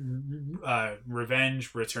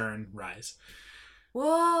Revenge, Return, Rise.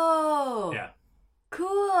 Whoa! Yeah.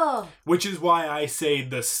 Cool. Which is why I say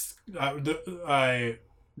the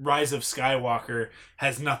Rise of Skywalker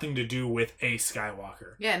has nothing to do with a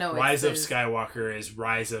Skywalker. Yeah, no. Rise of Skywalker is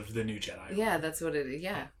Rise of the New Jedi. Yeah, that's what it is.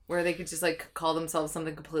 Yeah, where they could just call themselves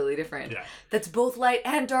something completely different. Yeah. That's both light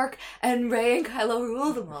and dark, and Rey and Kylo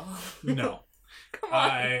rule them all. No. Come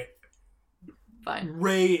on. Fine.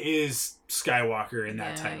 Rey is Skywalker in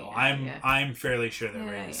that title. I'm fairly sure that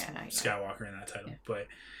Rey is Skywalker in that title, but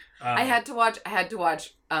I had to watch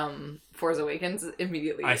Force Awakens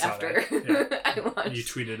immediately after I watched. You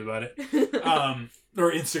tweeted about it,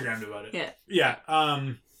 or Instagrammed about it. Yeah.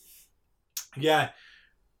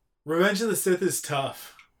 Revenge of the Sith is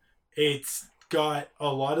tough. It's got a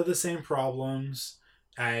lot of the same problems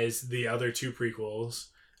as the other two prequels,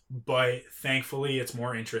 but thankfully it's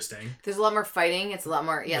more interesting. There's a lot more fighting. It's a lot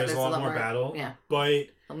more... Yeah, there's a lot more battle. Yeah. But...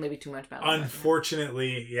 Well, maybe too much battle.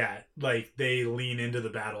 Unfortunately, they lean into the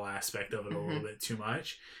battle aspect of it a little bit too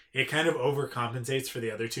much. It kind of overcompensates for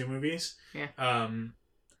the other two movies. Yeah.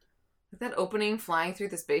 That opening flying through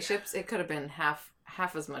the spaceships, it could have been half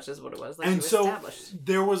as much as what it was. And so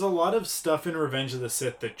there was a lot of stuff in Revenge of the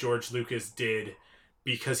Sith that George Lucas did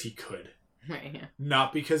because he could. Right, yeah.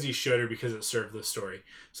 Not because he should or because it served the story.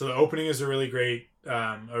 So the opening is a really great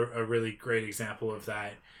example of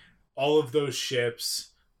that. All of those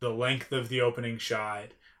ships, the length of the opening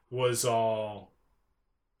shot was all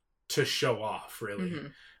to show off, really.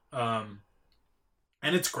 Mm-hmm.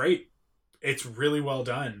 And it's great. It's really well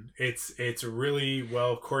done. It's really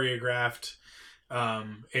well choreographed.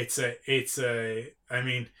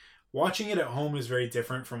 Watching it at home is very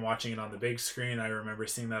different from watching it on the big screen. I remember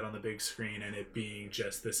seeing that on the big screen and it being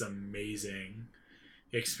just this amazing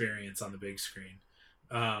experience on the big screen.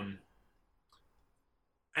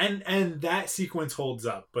 And that sequence holds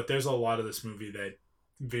up, but there's a lot of this movie that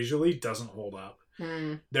visually doesn't hold up.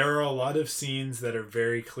 There are a lot of scenes that are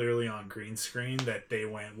very clearly on green screen that they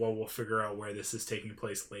went, well, we'll figure out where this is taking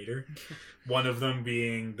place later. One of them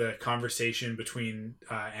being the conversation between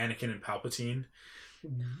Anakin and Palpatine,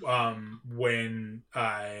 when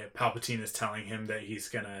Palpatine is telling him that he's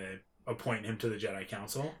gonna appoint him to the Jedi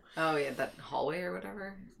Council. Oh yeah, that hallway or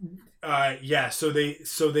whatever. Yeah, so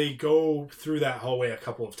they go through that hallway a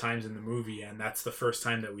couple of times in the movie, and that's the first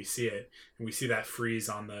time that we see it. And we see that frieze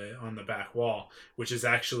on the back wall, which is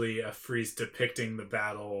actually a frieze depicting the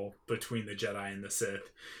battle between the Jedi and the Sith,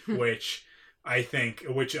 which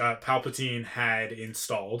Palpatine had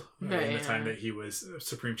installed in the time that he was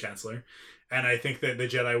Supreme Chancellor. And I think that the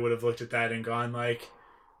Jedi would have looked at that and gone like,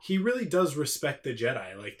 he really does respect the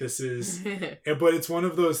Jedi. Like, this is... but it's one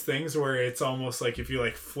of those things where it's almost like if you,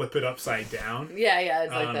 like, flip it upside down. Yeah,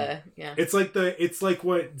 it's like the... Yeah. It's like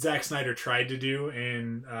what Zack Snyder tried to do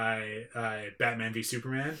in Batman v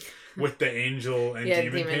Superman with the angel and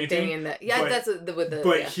demon painting.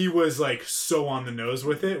 But he was, like, so on the nose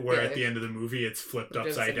with it, where at the end of the movie it's flipped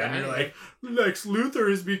upside down. You're like, Lex Luthor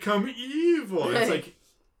has become evil. And it's like,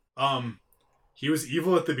 he was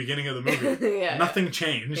evil at the beginning of the movie. Nothing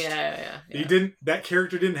changed. That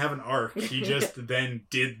character didn't have an arc. He just then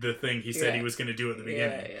did the thing he said he was going to do at the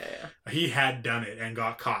beginning. He had done it and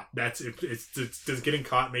got caught. Does getting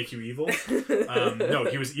caught make you evil? No,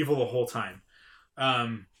 he was evil the whole time.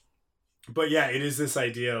 But yeah, it is this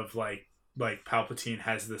idea of like Palpatine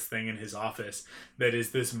has this thing in his office that is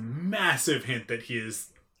this massive hint that he is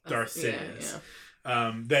Darth Sidious.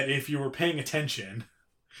 That if you were paying attention,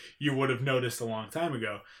 you would have noticed a long time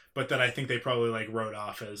ago, but that I think they probably like wrote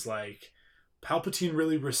off as like, Palpatine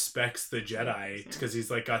really respects the Jedi because he's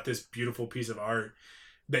like got this beautiful piece of art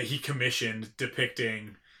that he commissioned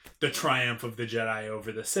depicting the triumph of the Jedi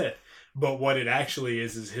over the Sith. But what it actually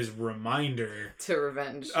is his reminder to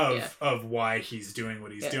revenge of why he's doing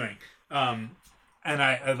what he's doing. And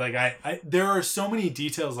I there are so many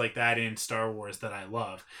details like that in Star Wars that I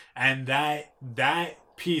love, and that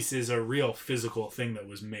piece is a real physical thing that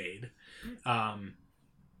was made,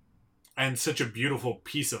 and such a beautiful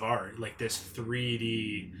piece of art, like this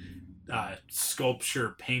 3D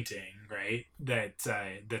sculpture painting, right,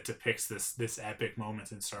 that depicts this epic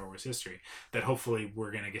moment in Star Wars history that hopefully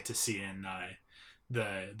we're gonna get to see in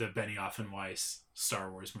the Benioff and Weiss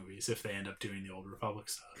Star Wars movies if they end up doing the Old Republic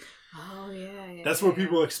stuff. Oh yeah. That's what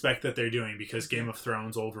people expect that they're doing, because Game of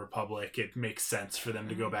Thrones, Old Republic, it makes sense for them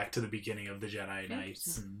to go back to the beginning of the Jedi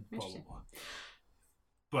Knights and blah blah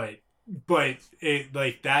blah. But it,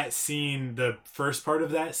 like, that scene, the first part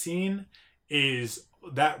of that scene is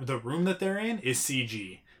that the room that they're in is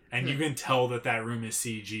CG, and you can tell that room is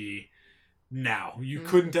CG now. You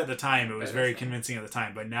couldn't at the time. It was very convincing at the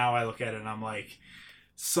time, but now I look at it and I'm like,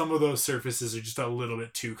 some of those surfaces are just a little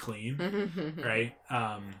bit too clean, right?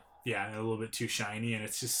 Yeah, a little bit too shiny, and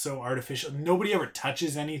it's just so artificial. Nobody ever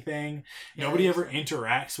touches anything. Nobody ever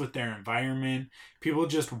interacts with their environment. People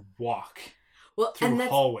just walk through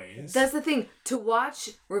hallways. That's the thing. To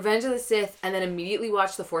watch Revenge of the Sith and then immediately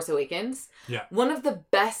watch The Force Awakens, one of the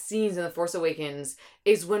best scenes in The Force Awakens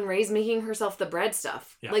is when Rey's making herself the bread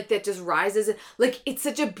stuff. Like, that just rises. Like, it's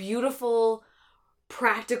such a beautiful,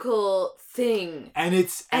 practical thing, and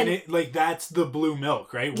it like, that's the blue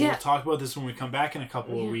milk, right? We'll talk about this when we come back in a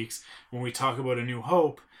couple of weeks when we talk about A New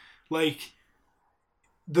Hope. Like,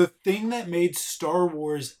 the thing that made Star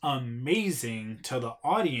Wars amazing to the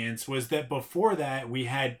audience was that before that we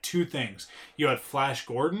had two things. You had Flash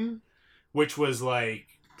Gordon, which was like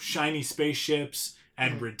shiny spaceships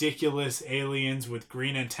and ridiculous aliens with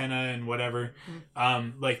green antenna and whatever,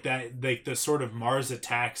 like that, like the sort of Mars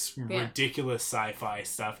Attacks, ridiculous sci-fi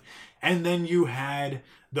stuff. And then you had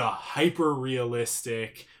the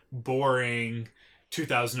hyper-realistic, boring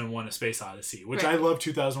 2001: A Space Odyssey, which I love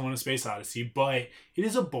 2001: A Space Odyssey, but it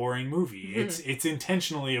is a boring movie. It's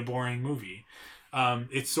intentionally a boring movie.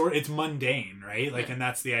 It's mundane, right? Like, and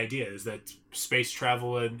that's the idea, is that space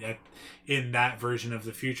travel in that version of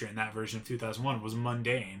the future, in that version of 2001, was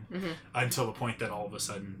mundane until the point that all of a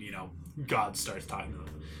sudden, God starts talking to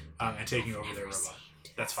them and taking over their robot.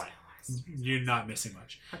 That's fine. You're not missing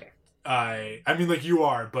much. Okay. I mean, like, you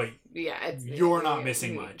are, but you're not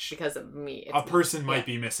missing much because of me. A person might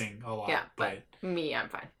be missing a lot, but me, I'm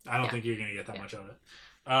fine. I don't think you're gonna get that much out of it.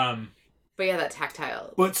 But yeah, that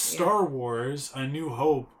tactile. But Star Wars: A New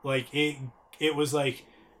Hope, like, it was like,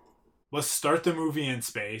 let's start the movie in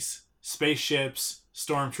space, spaceships,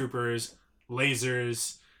 stormtroopers,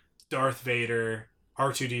 lasers, Darth Vader,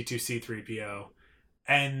 R2-D2, C-3PO,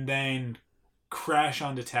 and then crash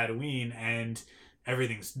onto Tatooine, and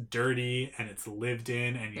everything's dirty and it's lived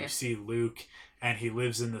in, and you see Luke, and he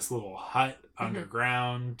lives in this little hut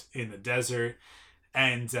underground in the desert,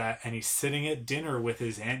 and he's sitting at dinner with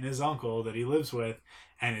his aunt and his uncle that he lives with,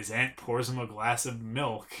 and his aunt pours him a glass of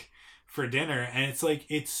milk for dinner, and it's like,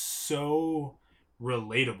 it's so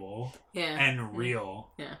relatable and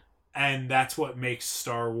real. Yeah. And that's what makes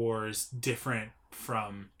Star Wars different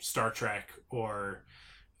from Star Trek or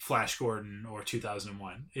Flash Gordon or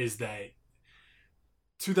 2001, is that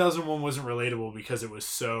 2001 wasn't relatable because it was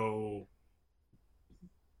so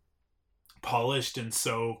polished and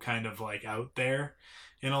so kind of like out there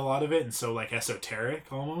in a lot of it, and so like esoteric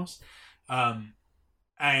almost. And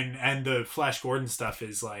the Flash Gordon stuff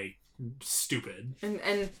is like stupid and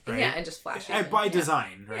right? and just flashy by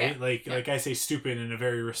design, right? Like I say stupid in a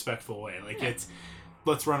very respectful way, like it's,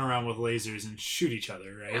 let's run around with lasers and shoot each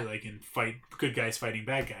other, right? Like, and fight good guys fighting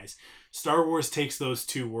bad guys. Star Wars takes those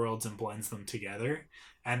two worlds and blends them together,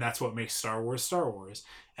 and that's what makes Star Wars Star Wars.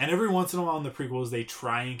 And every once in a while in the prequels they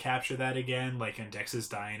try and capture that again, like in Dex's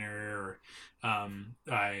Diner, or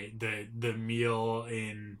the meal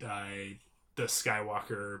in the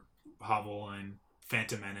Skywalker hovel and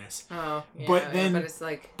Phantom Menace. Oh, yeah. But it's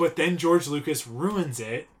like... But then George Lucas ruins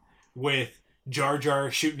it with Jar Jar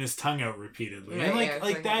shooting his tongue out repeatedly. Right, and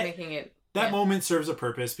like that, making it, that moment serves a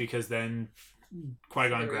purpose, because then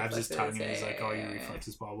Qui-Gon grabs his tongue and he's like, oh, your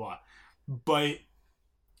reflexes, blah, blah. But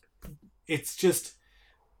it's just,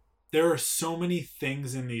 there are so many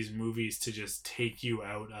things in these movies to just take you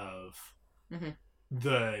out of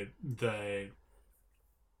the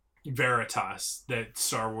Veritas that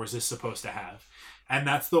Star Wars is supposed to have. And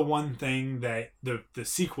that's the one thing that the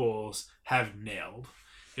sequels have nailed,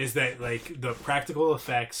 is that like the practical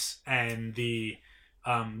effects and the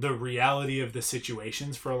reality of the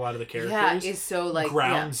situations for a lot of the characters is so like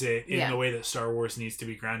grounds it in the way that Star Wars needs to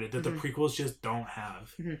be grounded, that the prequels just don't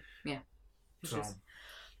have. So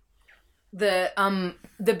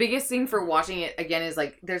the biggest thing for watching it again is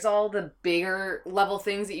like, there's all the bigger level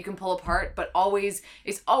things that you can pull apart, but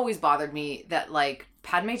it's always bothered me that like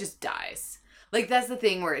Padme just dies. Like, that's the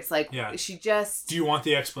thing where it's like, she just... Do you want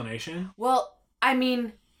the explanation? Well, I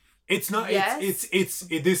mean... It's not... Yes.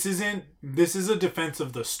 This is a defense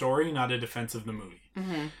of the story, not a defense of the movie.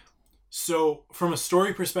 Mm-hmm. So, from a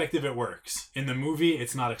story perspective, it works. In the movie,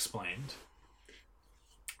 it's not explained.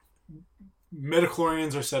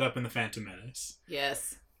 Midichlorians are set up in the Phantom Menace.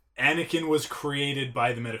 Yes. Anakin was created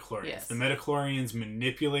by the midichlorians. Yes. The midichlorians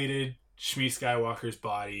manipulated Shmi Skywalker's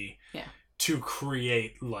body to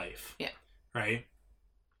create life. Yeah. Right?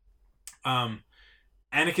 Anakin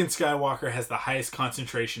Skywalker has the highest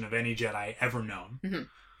concentration of any Jedi ever known. Mm-hmm.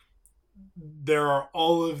 There are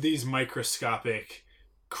all of these microscopic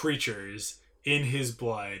creatures in his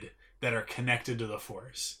blood that are connected to the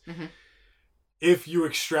Force. Mm-hmm. If you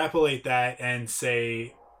extrapolate that and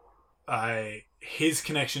say his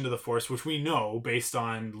connection to the Force, which we know based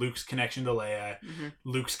on Luke's connection to Leia,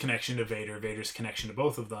 Luke's connection to Vader, Vader's connection to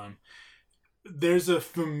both of them, there's a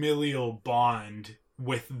familial bond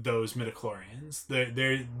with those midichlorians.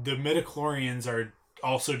 The midichlorians are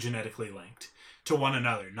also genetically linked to one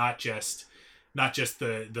another, not just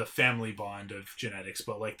the family bond of genetics,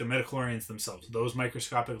 but like the midichlorians themselves. Those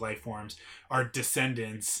microscopic life forms are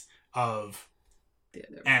descendants of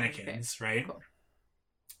Anakin's, right? Cool.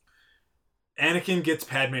 Anakin gets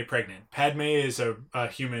Padme pregnant. Padme is a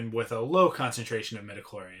human with a low concentration of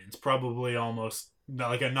midichlorians, probably almost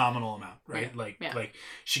like a nominal amount, right? Like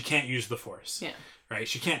she can't use the Force, right?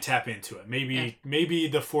 She can't tap into it. Maybe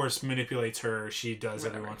the Force manipulates her. She does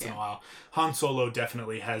every once in a while. Han Solo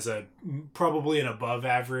definitely has probably an above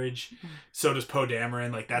average. So does Poe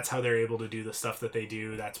Dameron. Like, that's how they're able to do the stuff that they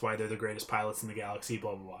do. That's why they're the greatest pilots in the galaxy.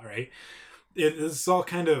 Blah blah blah. Right? It's all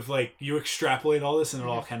kind of like, you extrapolate all this and it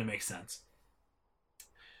all kind of makes sense.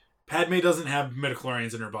 Padme doesn't have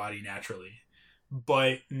midichlorians in her body naturally,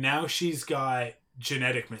 but now she's got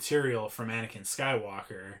genetic material from Anakin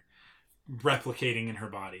Skywalker replicating in her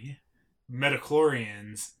body.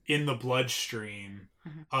 Midichlorians in the bloodstream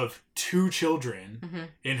of two children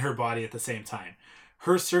in her body at the same time.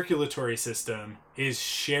 Her circulatory system is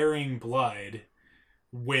sharing blood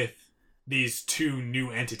with these two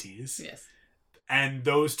new entities. Yes. And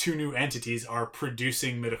those two new entities are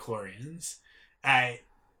producing midichlorians at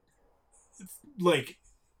like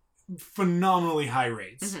phenomenally high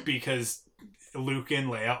rates, because Luke and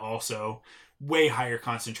Leia also way higher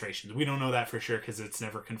concentrations. We don't know that for sure because it's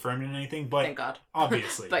never confirmed in anything, but thank God.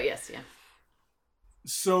 Obviously. But yes, yeah.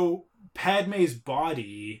 So Padme's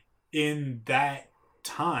body in that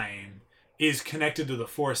time is connected to the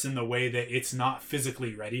Force in the way that it's not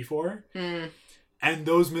physically ready for. And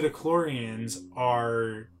those midichlorians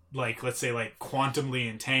are like, let's say, like quantumly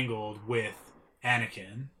entangled with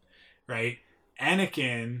Anakin, right?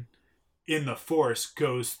 Anakin in the Force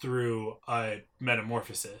goes through a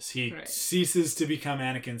metamorphosis. He ceases to become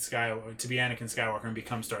Anakin Skywalker and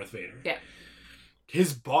becomes Darth Vader. Yeah.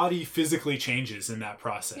 His body physically changes in that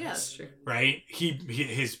process. Yeah, that's true. Right?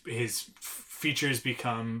 His features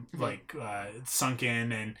become like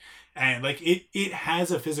sunken and like it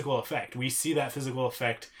has a physical effect. We see that physical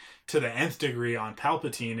effect to the nth degree on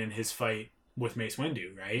Palpatine in his fight with Mace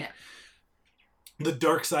Windu, right? Yeah. The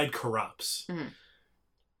dark side corrupts.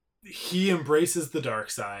 He embraces the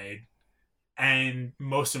dark side, and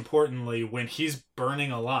most importantly, when he's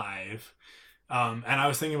burning alive, and I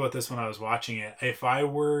was thinking about this when I was watching it, if I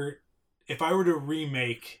were to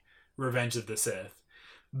remake Revenge of the Sith,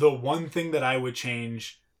 the one thing that I would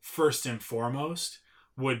change first and foremost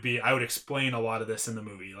would be, I would explain a lot of this in the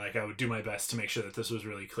movie. Like, I would do my best to make sure that this was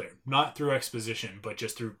really clear. Not through exposition, but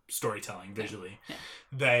just through storytelling visually.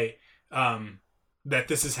 That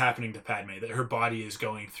this is happening to Padme, that her body is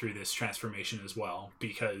going through this transformation as well,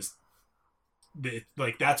 because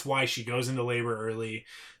that's why she goes into labor early,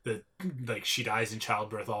 that like she dies in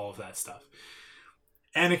childbirth, all of that stuff.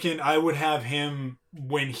 Anakin, I would have him,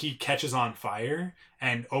 when he catches on fire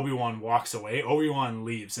and Obi-Wan walks away, Obi-Wan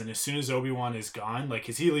leaves, and as soon as Obi-Wan is gone, like,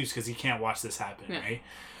 because he leaves because he can't watch this happen, right?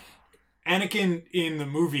 Anakin in the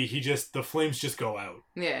movie, the flames just go out.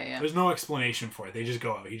 Yeah. There's no explanation for it. They just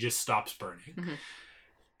go out. He just stops burning.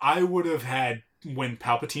 I would have had, when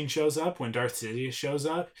Palpatine shows up, when Darth Sidious shows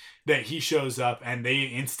up, that he shows up and they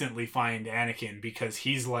instantly find Anakin because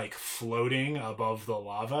he's like floating above the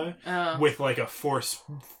lava with like a force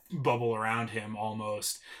bubble around him,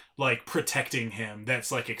 almost like protecting him,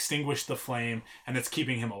 that's like extinguished the flame and that's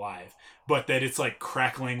keeping him alive, but that it's like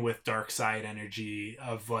crackling with dark side energy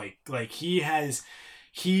of like he's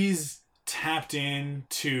tapped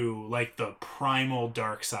into like the primal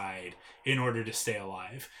dark side in order to stay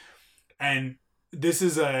alive. And this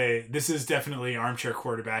is definitely armchair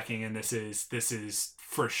quarterbacking, and this is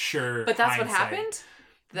for sure. But that's hindsight.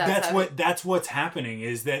 What happened. That's what's happening,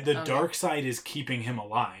 is that the dark side is keeping him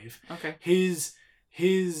alive. Okay. His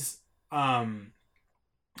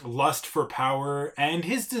lust for power and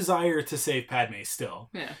his desire to save Padme still.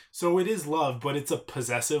 Yeah. So it is love, but it's a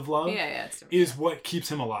possessive love. Yeah. Is what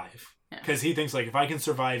keeps him alive. Because he thinks, like, if I can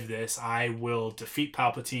survive this, I will defeat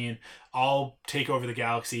Palpatine. I'll take over the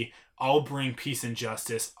galaxy. I'll bring peace and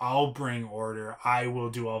justice. I'll bring order. I will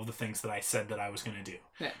do all of the things that I said that I was going to do.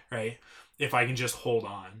 Yeah. Right? If I can just hold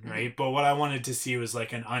on. Right? But what I wanted to see was,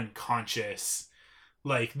 like, an unconscious,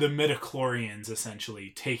 like, the midichlorians,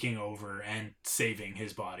 essentially, taking over and saving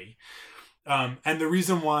his body. And the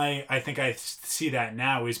reason why I think I see that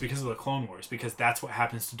now is because of the Clone Wars. Because that's what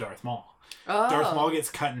happens to Darth Maul. Darth Maul gets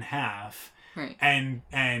cut in half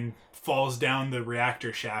and falls down the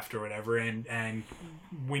reactor shaft or whatever, and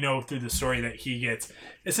we know through the story that he gets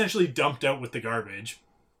essentially dumped out with the garbage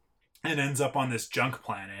and ends up on this junk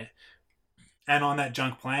planet. And on that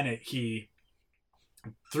junk planet, he,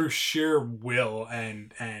 through sheer will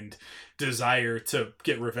and desire to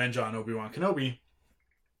get revenge on Obi-Wan Kenobi,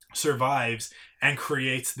 survives and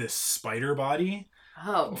creates this spider body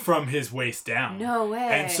from his waist down. No way.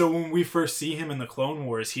 And so when we first see him in the Clone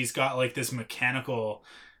Wars, he's got like these mechanical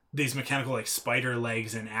like spider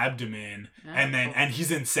legs and abdomen, and he's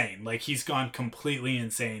insane. Like, he's gone completely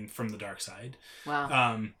insane from the dark side.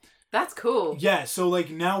 Wow. That's cool. Yeah, so like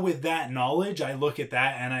now with that knowledge, I look at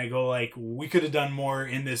that and I go like, we could have done more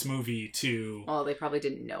in this movie to. Well, they probably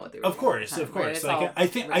didn't know what they were doing. Of course. Right? Like, I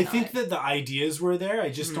think that the ideas were there. I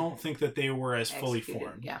just don't think that they were as fully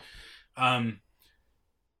formed. Yeah.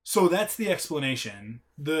 So that's the explanation.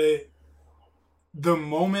 The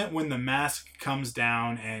moment when the mask comes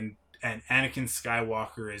down and Anakin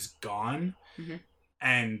Skywalker is gone,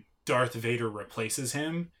 and Darth Vader replaces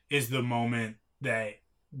him, is the moment that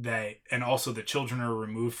and also the children are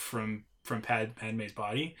removed from Padme's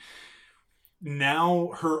body.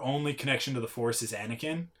 Now her only connection to the Force is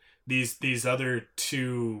Anakin. These other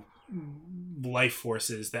two life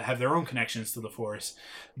forces that have their own connections to the Force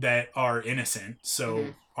that are innocent,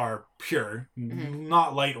 so are pure,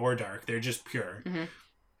 not light or dark, they're just pure.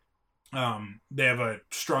 They have a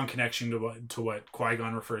strong connection to what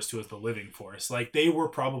Qui-Gon refers to as the living Force. Like, they were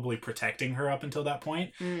probably protecting her up until that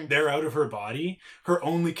point. They're out of her body. Her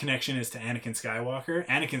only connection is to Anakin Skywalker.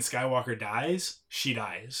 Anakin Skywalker dies, she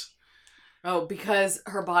dies. Oh, because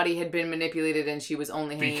her body had been manipulated and she was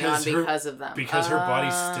only hanging on because of them. Because her body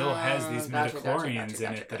still has these midichlorians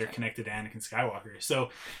in it that are connected to Anakin Skywalker. So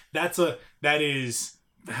that is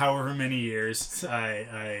however many years.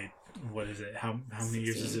 What is it? How many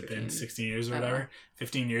years has it been? 16 years or whatever?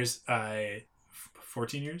 15 years?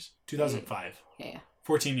 14 years? 2005. Yeah.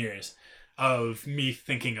 14 years of me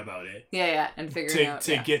thinking about it. Yeah, and figuring out.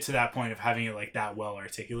 To get to that point of having it like that well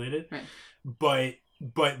articulated. Right.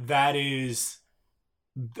 But that is...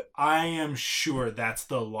 I am sure that's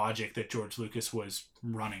the logic that George Lucas was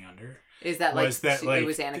running under. Is that like it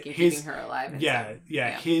was Anakin keeping her alive?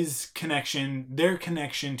 Yeah. His connection, their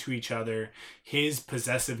connection to each other, his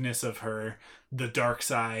possessiveness of her, the dark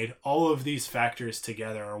side, all of these factors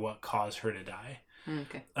together are what caused her to die.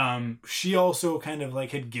 Okay. She also kind of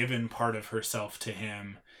like had given part of herself to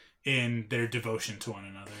him in their devotion to one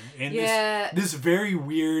another. And this very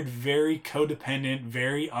weird, very codependent,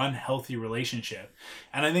 very unhealthy relationship.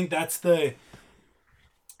 And I think that's the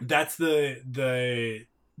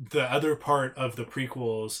other part of the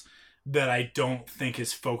prequels that I don't think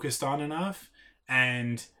is focused on enough.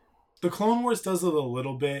 And the Clone Wars does it a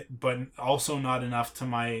little bit, but also not enough to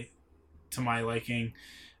my liking.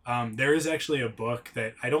 There is actually a book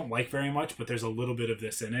that I don't like very much, but there's a little bit of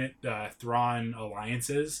this in it, Thrawn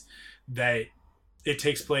Alliances, that it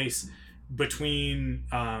takes place between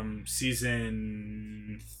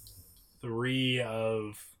season 3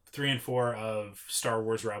 and 4 of Star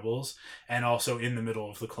Wars Rebels, and also in the middle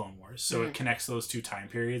of the Clone Wars. So it connects those two time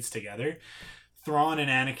periods together. Thrawn and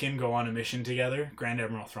Anakin go on a mission together. Grand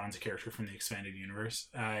Admiral Thrawn's a character from the expanded universe.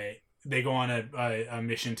 They go on a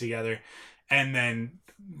mission together, and then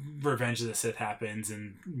Revenge of the Sith happens,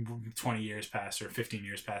 and 20 years pass or 15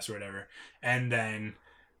 years pass or whatever, and then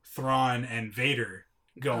Thrawn and Vader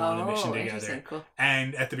go on a mission together. Cool.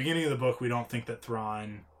 And at the beginning of the book, we don't think that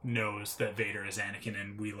Thrawn knows that Vader is Anakin,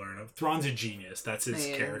 and we learn Thrawn's a genius. That's his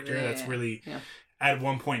character. That's really at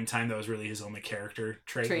one point in time, that was really his only character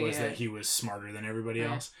trait that he was smarter than everybody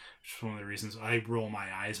else. Which is one of the reasons I roll my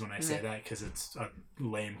eyes when I say that, because it's a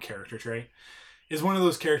lame character trait. Is one of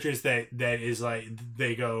those characters that is like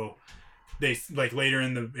they like later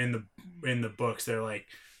in the books, they're like,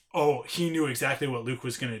 oh, he knew exactly what Luke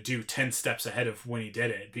was going to do 10 steps ahead of when he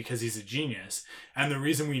did it because he's a genius. And the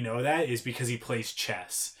reason we know that is because he plays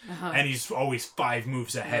chess and he's always 5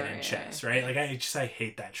 moves ahead in chess, right? Like I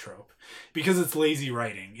hate that trope because it's lazy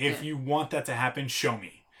writing. If you want that to happen, show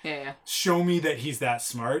me. Show me that he's that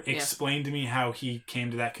smart. Explain to me how he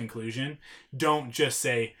came to that conclusion. Don't just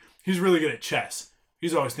say, he's really good at chess.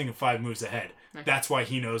 He's always thinking 5 moves ahead. That's why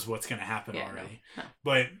he knows what's going to happen already. No.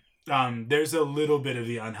 But there's a little bit of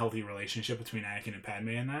the unhealthy relationship between Anakin and Padme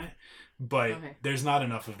in that. But there's not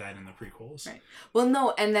enough of that in the prequels. Right. Well,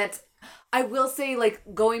 no, and that's... I will say, like,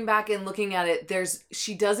 going back and looking at it,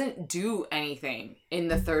 she doesn't do anything in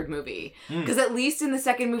the third movie. Because at least in the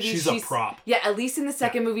second movie, she's a prop. Yeah, at least in the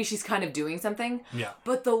second movie, she's kind of doing something. Yeah.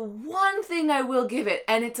 But the one thing I will give it,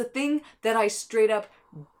 and it's a thing that I straight up,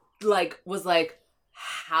 was like,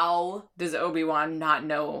 how does Obi-Wan not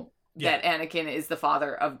know that Anakin is the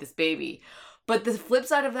father of this baby? But the flip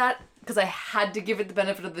side of that, because I had to give it the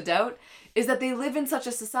benefit of the doubt, is that they live in such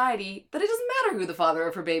a society that it doesn't matter who the father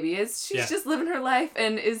of her baby is. She's just living her life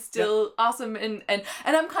and is still awesome. And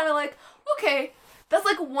I'm kind of like, okay, that's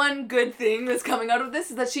like one good thing that's coming out of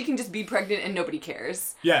this, is that she can just be pregnant and nobody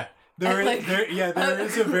cares. Yeah. There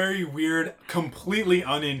is a very weird, completely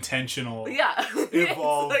unintentional,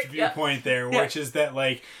 evolved viewpoint there, which is that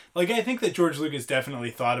like I think that George Lucas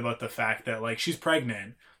definitely thought about the fact that like she's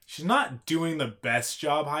pregnant. She's not doing the best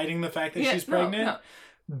job hiding the fact that she's pregnant,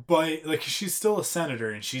 but like she's still a senator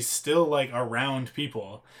and she's still like around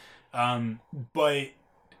people, but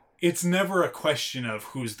it's never a question of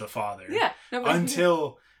who's the father. Yeah,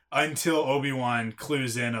 until Obi-Wan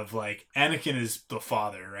clues in of like Anakin is the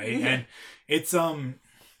father, right? And it's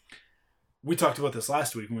we talked about this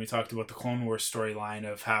last week when we talked about the Clone Wars storyline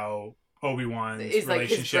of how Obi-Wan's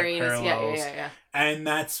relationship parallels, and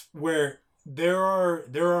that's where there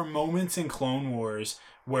are moments in Clone Wars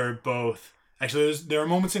where there are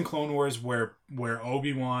moments in Clone Wars where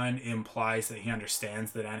Obi-Wan implies that he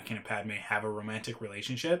understands that Anakin and Padme have a romantic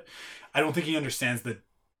relationship. I don't think he understands the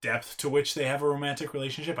depth to which they have a romantic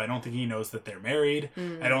relationship. I don't think he knows that they're married.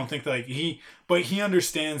 I don't think that but he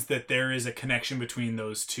understands that there is a connection between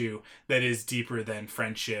those two that is deeper than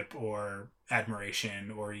friendship or admiration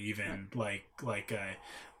or even like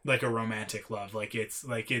a romantic love. Like it's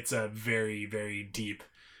a very, very deep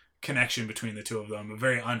connection between the two of them, a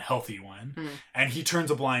very unhealthy one. And he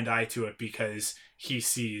turns a blind eye to it because he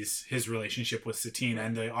sees his relationship with Satine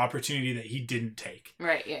and the opportunity that he didn't take.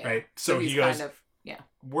 Right, yeah. Right? So he goes, kind of,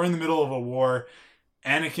 we're in the middle of a war.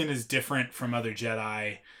 Anakin is different from other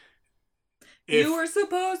Jedi. You were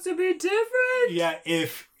supposed to be different. Yeah,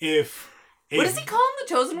 if what does he call him? The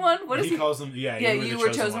chosen one? What does he calls him? Yeah, you were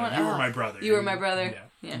chosen one. You were my brother. You were my brother.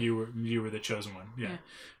 Yeah. You were the chosen one. Yeah.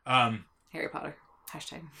 Harry Potter.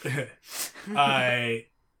 Hashtag.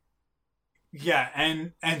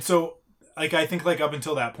 And so like I think like up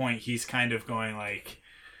until that point he's kind of going like,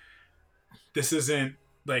 this isn't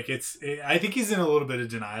like I think he's in a little bit of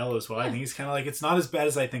denial as well. I think he's kind of like, it's not as bad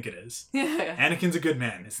as I think it is. Anakin's a good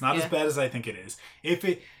man. It's not as bad as I think it is.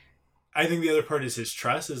 I think the other part is his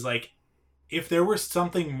trust is like, if there was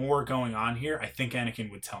something more going on here, I think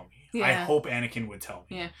Anakin would tell me. I hope Anakin would tell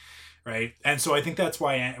me. Right? And so I think that's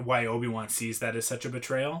why Obi-Wan sees that as such a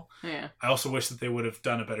betrayal. I also wish that they would have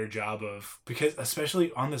done a better job because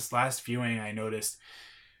especially on this last viewing, I noticed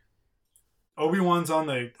Obi-Wan's on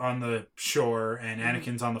the shore and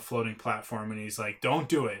Anakin's on the floating platform, and he's like, don't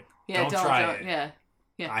do it. Don't try it.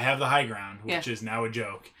 I have the high ground, which is now a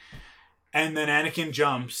joke. And then Anakin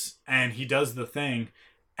jumps and he does the thing.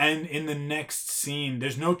 And in the next scene,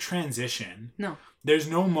 there's no transition. No. There's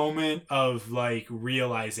no moment of like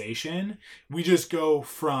realization. We just go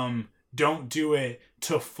from don't do it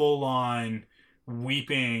to full on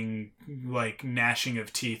weeping, like gnashing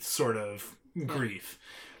of teeth sort of grief.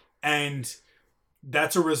 And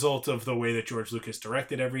that's a result of the way that George Lucas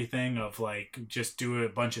directed everything, of like just do a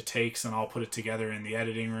bunch of takes and I'll put it together in the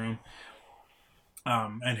editing room.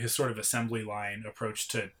 And his sort of assembly line approach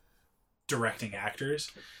to directing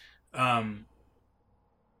actors.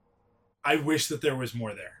 I wish that there was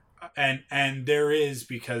more there. And there is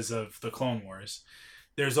because of the Clone Wars.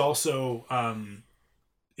 There's also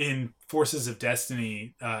in Forces of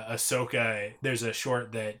Destiny, Ahsoka, there's a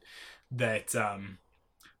short that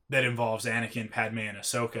involves Anakin, Padme, and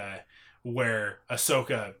Ahsoka, where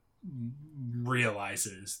Ahsoka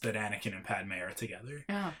realizes that Anakin and Padme are together.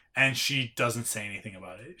 And she doesn't say anything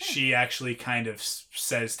about it. She actually kind of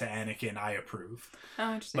says to Anakin, I approve.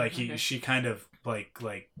 Oh, interesting. Like she kind of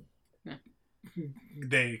like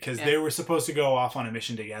they were supposed to go off on a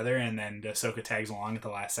mission together, and then Ahsoka tags along at the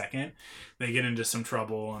last second. They get into some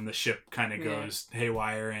trouble and the ship kind of goes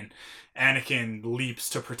haywire, and Anakin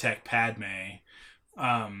leaps to protect Padme,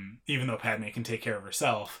 even though Padme can take care of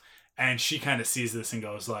herself. And she kind of sees this and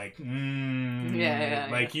goes like,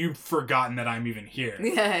 like you've forgotten that I'm even here.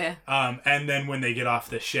 And then when they get off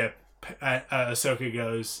the ship, Ahsoka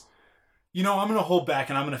goes, I'm going to hold back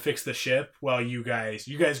and I'm going to fix the ship while you guys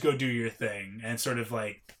go do your thing. And sort of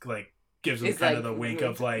like gives them kind of the wink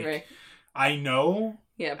of like, I know,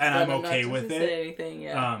 and I'm okay with it. Say anything,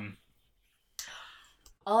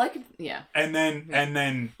 all I could, And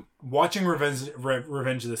then watching Revenge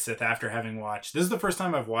of the Sith after having watched, this is the first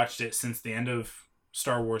time I've watched it since the end of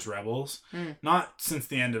Star Wars Rebels. Not since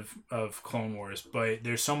the end of Clone Wars, but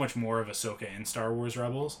there's so much more of Ahsoka in Star Wars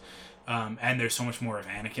Rebels. And there's so much more of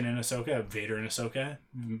Anakin and Ahsoka, Vader and Ahsoka,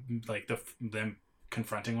 like them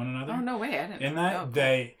confronting one another. Oh, no way. I didn't know.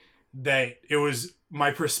 They it was,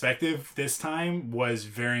 my perspective this time was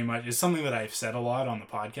very much, it's something that I've said a lot on the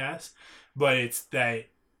podcast, but it's that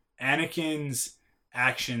Anakin's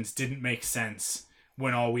actions didn't make sense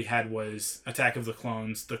when all we had was Attack of the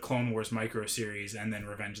Clones, the Clone Wars micro series, and then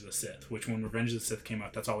Revenge of the Sith, which when Revenge of the Sith came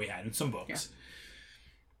out, that's all we had, in some books.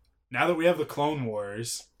 Now that we have the Clone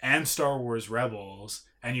Wars and Star Wars Rebels,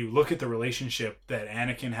 and you look at the relationship that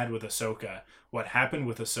Anakin had with Ahsoka, what happened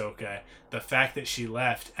with Ahsoka, the fact that she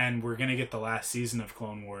left, and we're going to get the last season of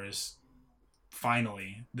Clone Wars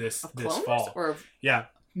finally this fall. Yeah,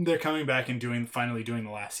 they're coming back and finally doing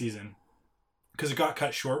the last season. Because it got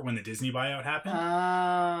cut short when the Disney buyout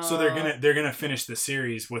happened. So they're gonna finish the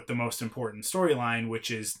series with the most important storyline, which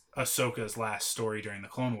is Ahsoka's last story during the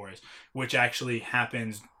Clone Wars, which actually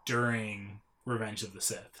happens during Revenge of the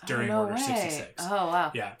Sith, during Order 66. Oh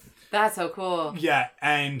wow! Yeah, that's so cool. Yeah,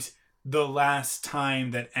 and the last time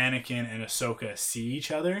that Anakin and Ahsoka see each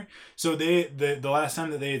other, so the last time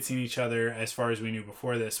that they had seen each other, as far as we knew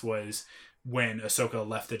before this, was when Ahsoka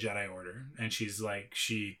left the Jedi Order, and she's like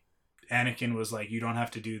Anakin was like, you don't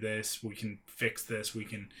have to do this. We can fix this. We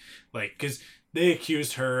can, because they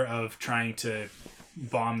accused her of trying to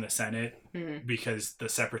bomb the Senate because the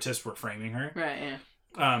Separatists were framing her. Right,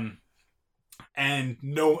 yeah. And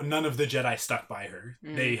none of the Jedi stuck by her.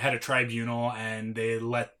 They had a tribunal and they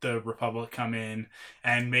let the Republic come in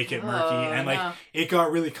and make it murky. And it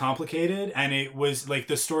got really complicated. And it was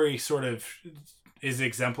the story sort of is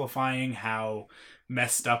exemplifying how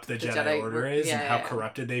messed up the Jedi Order is and how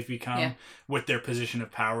corrupted they've become with their position of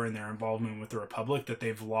power and their involvement with the Republic, that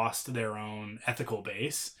they've lost their own ethical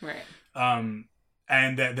base. Right.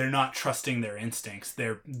 And that they're not trusting their instincts.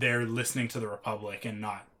 They're listening to the Republic and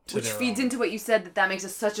not to Which their feeds own. into what you said, that makes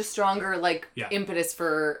us such a stronger impetus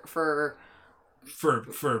for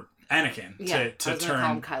Anakin to turn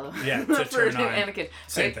call him Kylo. Yeah, to turn on Anakin.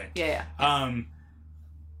 Same right? thing. Yeah.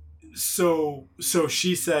 So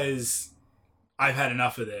she says, I've had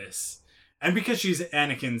enough of this. And because she's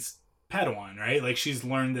Anakin's Padawan, right? Like, she's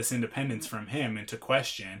learned this independence from him and to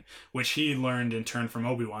question, which he learned in turn from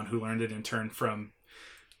Obi-Wan, who learned it in turn from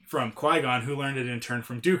Qui-Gon, who learned it in turn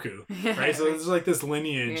from Dooku, right? So there's like this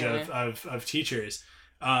lineage of teachers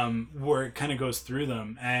where it kind of goes through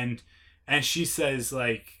them. And she says,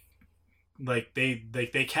 they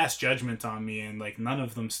cast judgment on me, and like none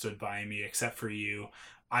of them stood by me except for you.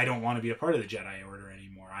 I don't want to be a part of the Jedi Order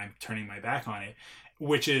anymore. I'm turning my back on it,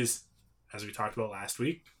 which is, as we talked about last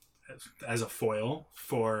week, as a foil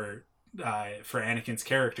for Anakin's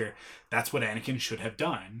character. That's what Anakin should have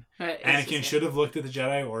done. Right, Anakin should have looked at the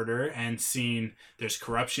Jedi Order and seen there's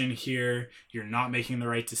corruption here. You're not making the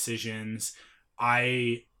right decisions.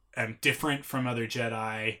 I am different from other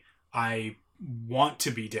Jedi. I want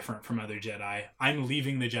to be different from other Jedi. I'm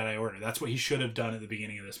leaving the Jedi Order. That's what he should have done at the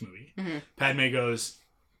beginning of this movie. Mm-hmm. Padme goes,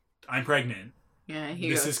 I'm pregnant. Yeah,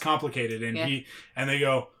 this is complicated. And they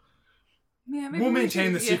go, we'll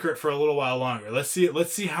maintain the secret for a little while longer. Let's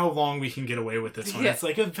see how long we can get away with this one. It's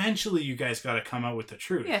like, eventually you guys got to come out with the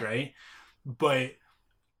truth, right? But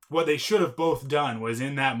what they should have both done was,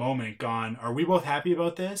 in that moment, gone, are we both happy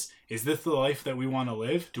about this? Is this the life that we want to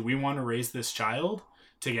live? Do we want to raise this child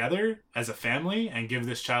together as a family and give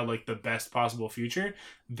this child like the best possible future?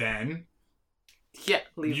 Then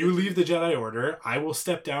leave the Jedi Order. I will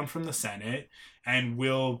step down from the Senate, and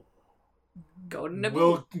we'll go to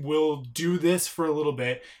Naboo. We'll do this for a little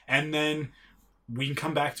bit, and then we can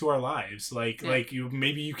come back to our lives. Like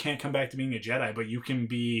maybe you can't come back to being a Jedi, but you can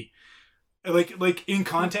be like in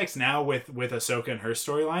context now with Ahsoka and her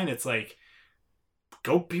storyline. It's like,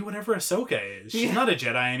 go be whatever Ahsoka is. She's not a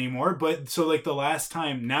Jedi anymore. But so like the last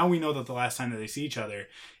time, now we know that the last time that they see each other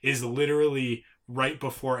is literally right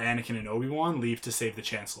before Anakin and Obi-Wan leave to save the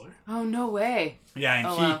Chancellor. Oh, no way.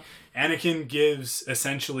 Yeah, and Anakin gives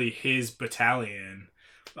essentially his battalion,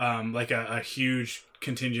 like a huge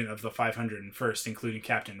contingent of the 501st, including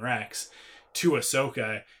Captain Rex, to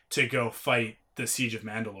Ahsoka to go fight the Siege of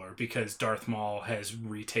Mandalore, because Darth Maul has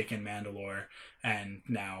retaken Mandalore, and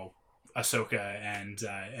now Ahsoka and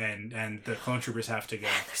the clone troopers have to go.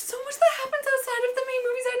 There's so much that happens outside of the main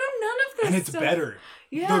movies. I know none of this and it's stuff. Better.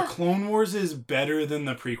 Yeah. The Clone Wars is better than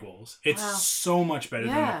the prequels. It's so much better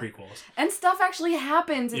than the prequels. And stuff actually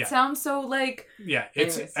happens. It sounds so like... Yeah,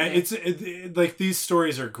 it's like, these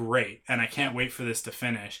stories are great, and I can't wait for this to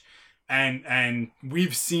finish. And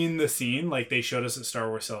we've seen the scene, like they showed us at Star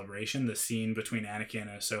Wars Celebration, the scene between Anakin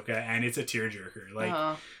and Ahsoka, and it's a tearjerker.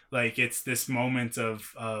 Like it's this moment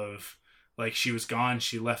of like, she was gone,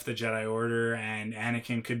 she left the Jedi Order, and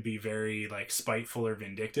Anakin could be very like spiteful or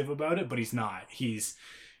vindictive about it, but he's not. He's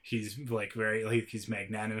like very, like, he's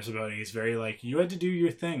magnanimous about it. He's very like, you had to do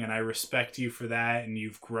your thing, and I respect you for that, and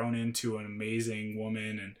you've grown into an amazing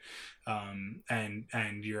woman,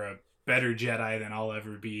 and you're a better Jedi than I'll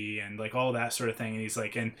ever be, and like all that sort of thing. And he's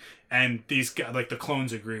like, and these guys, like the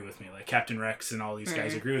clones agree with me, like Captain Rex and all these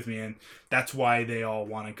guys agree with me, and that's why they all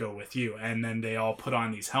want to go with you. And then they all put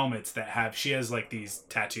on these helmets that have, she has like these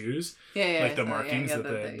tattoos, like the markings that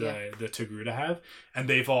the Togruta have, and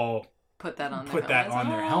they've all put that on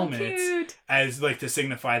their helmets cute. As like to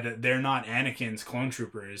signify that they're not Anakin's clone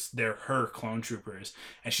troopers, they're her clone troopers.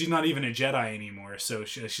 And she's not even a Jedi anymore, so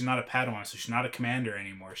she's not a Padawan, so she's not a commander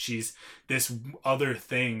anymore. She's this other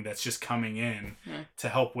thing that's just coming in to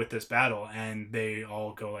help with this battle. And they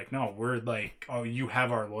all go like, no, we're like, oh, you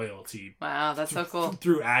have our loyalty. Wow, that's so cool.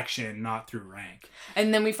 Through action, not through rank.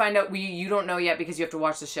 And then we find out, you don't know yet because you have to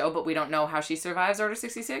watch the show, but we don't know how she survives Order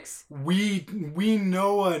 66? We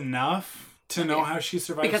know enough to know how she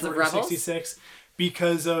survives because Order 66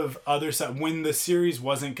 because of other stuff. When the series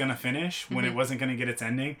wasn't going to finish, when it wasn't going to get its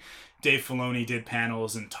ending, Dave Filoni did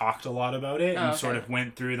panels and talked a lot about it, and sort of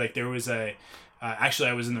went through, like, there was actually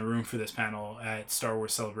I was in the room for this panel at Star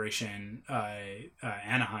Wars Celebration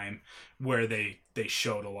Anaheim, where they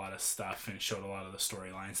showed a lot of stuff and showed a lot of the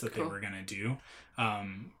storylines that they were going to do,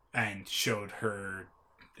 and showed her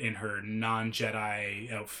in her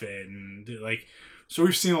non-Jedi outfit, and like, so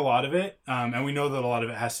we've seen a lot of it, and we know that a lot of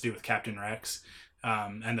it has to do with Captain Rex,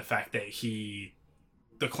 and the fact that he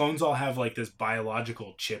the clones all have like this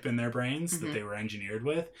biological chip in their brains Mm-hmm. that they were engineered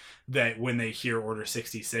with, that when they hear Order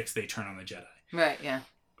 66, they turn on the Jedi. Right, yeah.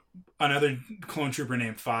 Another clone trooper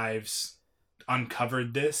named Fives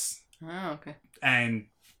uncovered this. Oh, okay. And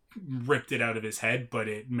ripped it out of his head, but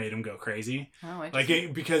it made him go crazy. Oh, like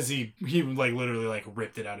because he like literally like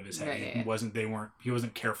ripped it out of his head. Right, He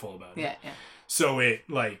wasn't careful about it. Yeah, yeah. So it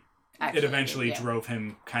like Actually, it eventually drove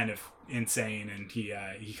him kind of insane, and he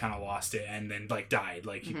kind of lost it, and then like died.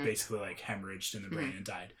 Like he basically like hemorrhaged in the brain and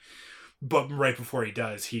died. But right before he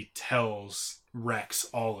does, he tells Rex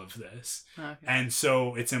all of this. Okay. And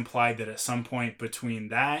so it's implied that at some point between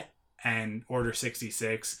that and Order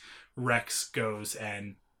 66, Rex goes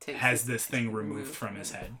and has this thing removed from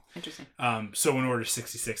his head. Interesting. So when Order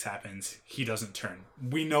 66 happens, he doesn't turn.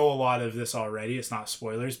 We know a lot of this already. It's not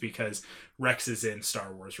spoilers because Rex is in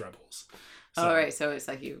Star Wars Rebels. So, right. So it's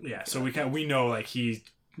like you. Yeah. So we know like he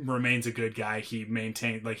remains a good guy. He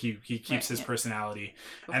maintains like he keeps his personality,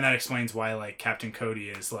 cool. And that explains why like Captain Cody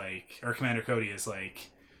is like, or Commander Cody is like,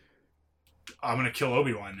 I'm gonna kill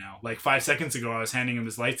Obi-Wan now. Like 5 seconds ago, I was handing him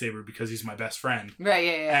his lightsaber because he's my best friend. Right,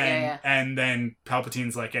 yeah. And then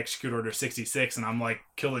Palpatine's like, execute Order 66, and I'm like,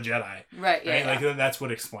 kill the Jedi. Right, yeah. Right? Like that's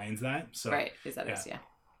what explains that. So right, is that yeah.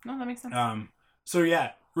 No, that makes sense. So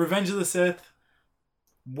yeah, Revenge of the Sith,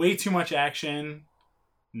 way too much action,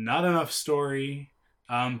 not enough story.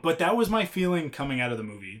 But that was my feeling coming out of the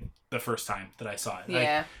movie the first time that I saw it.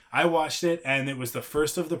 Yeah. Like, I watched it, and it was the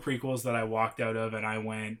first of the prequels that I walked out of, and I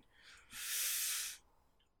went,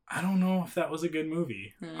 I don't know if that was a good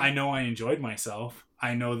movie. I know I enjoyed myself.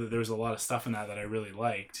 I know that there was a lot of stuff in that I really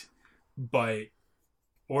liked. But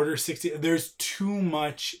Order 60... There's too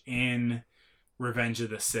much in Revenge of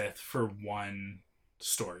the Sith for one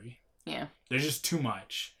story. Yeah. There's just too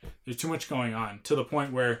much. There's too much going on to the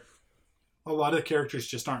point where a lot of the characters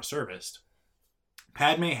just aren't serviced.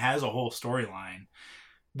 Padme has a whole storyline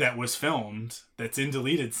that was filmed that's in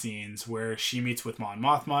deleted scenes where she meets with Mon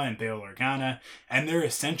Mothma and Bail Organa, and they're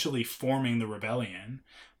essentially forming the rebellion,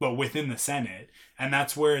 but within the Senate. And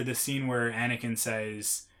that's where the scene where Anakin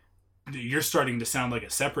says, you're starting to sound like a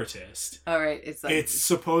separatist. All right. It's like, it's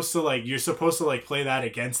supposed to like, you're supposed to like play that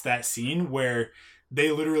against that scene where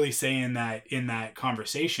they literally say in that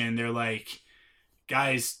conversation, they're like,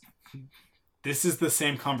 guys, this is the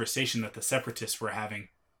same conversation that the separatists were having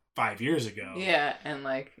 5 years ago. Yeah, and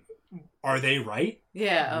like, are they right?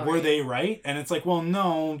 Yeah. Were they right? And it's like, well,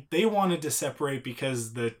 no, they wanted to separate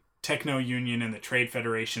because the Techno Union and the Trade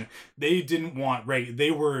Federation, they didn't want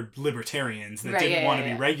they were libertarians that didn't want to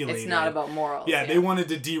be regulated. It's not about morals. Yeah, they wanted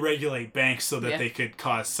to deregulate banks so that they could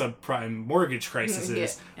cause subprime mortgage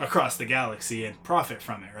crises across the galaxy and profit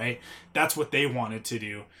from it, right? That's what they wanted to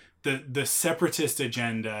do. The separatist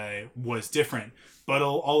agenda was different, but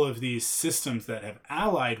all of these systems that have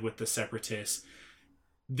allied with the separatists,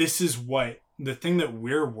 this is what the thing that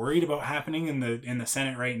we're worried about happening in the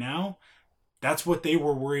Senate right now. That's what they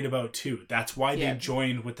were worried about too. That's why they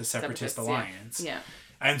joined with the Separatist Alliance. Yeah.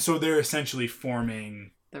 And so they're essentially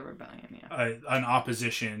forming the rebellion, an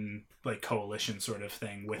opposition like coalition sort of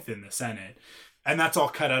thing within the Senate. And that's all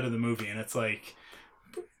cut out of the movie, and it's like,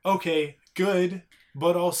 okay, good.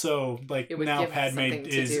 But also, like, now Padme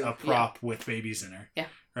is a prop with babies in her. Yeah.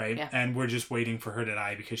 Right? Yeah. And we're just waiting for her to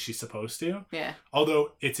die because she's supposed to. Yeah.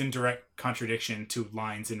 Although it's in direct contradiction to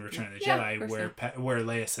lines in Return of the Jedi where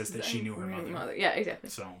Leia says that she knew her mother. Yeah, exactly.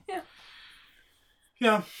 So. Yeah.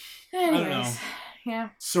 Yeah. Anyways, I don't know. Yeah.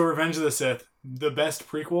 So Revenge of the Sith, the best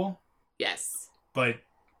prequel. Yes. But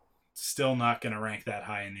still not going to rank that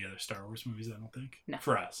high in the other Star Wars movies, I don't think. No.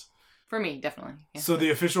 For us. For me, definitely. Yeah. So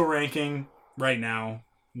the official ranking right now,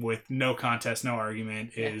 with no contest, no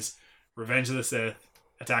argument, is Revenge of the Sith,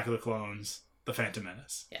 Attack of the Clones, The Phantom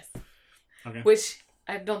Menace. Yes. Okay. Which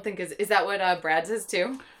I don't think is that what Brad says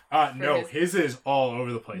too? No, his is all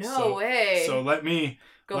over the place. No way. So let me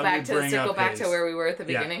go back to where we were at the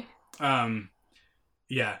beginning.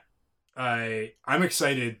 Yeah. I'm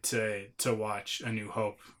excited to watch A New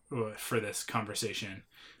Hope for this conversation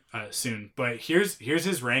soon. But here's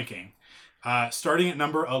his ranking. Starting at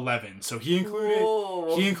number 11. So he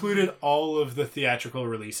included all of the theatrical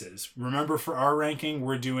releases. Remember, for our ranking,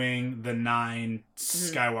 we're doing the 9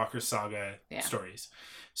 Skywalker Saga stories.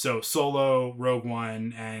 So Solo, Rogue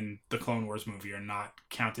One, and the Clone Wars movie are not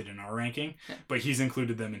counted in our ranking, but he's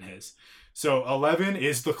included them in his. So 11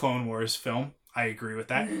 is the Clone Wars film. I agree with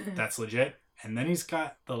that. That's legit. And then he's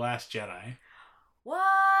got The Last Jedi.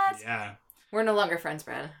 What? Yeah. We're no longer friends,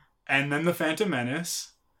 Brad. And then The Phantom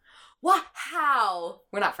Menace. What? How?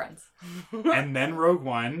 We're not friends. And then Rogue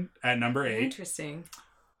One at number 8. Interesting.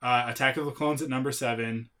 Attack of the Clones at number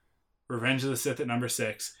 7. Revenge of the Sith at number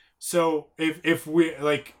 6. So if we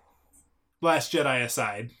like Last Jedi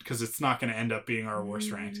aside, because it's not going to end up being our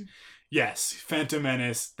worst ranked. Yes, Phantom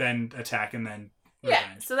Menace, then Attack, and then Revenge.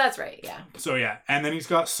 Yeah, so that's right. Yeah. So yeah, and then he's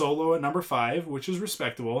got Solo at number 5, which is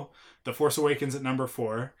respectable. The Force Awakens at number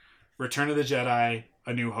 4, Return of the Jedi,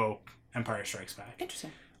 A New Hope, Empire Strikes Back.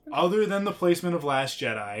 Interesting. Other than the placement of Last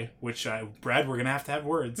Jedi, which Brad, we're gonna have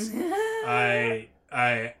words. I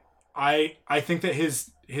think that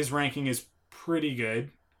his ranking is pretty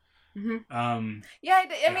good. Mm-hmm. Yeah,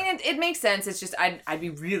 I mean it makes sense. It's just I'd be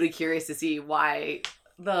really curious to see why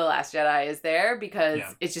The Last Jedi is there, because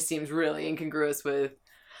it just seems really incongruous with.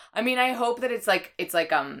 I mean, I hope that it's like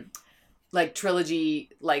trilogy,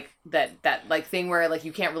 like that like thing where like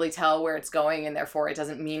you can't really tell where it's going, and therefore it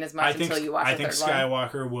doesn't mean as much until you watch the third one. I think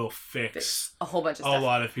Skywalker will fix a whole bunch of stuff. A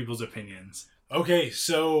lot of people's opinions. Okay,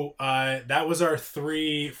 so that was our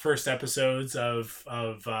 3 first episodes of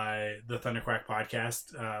the Thunderquack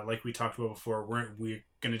podcast. Like we talked about before, we're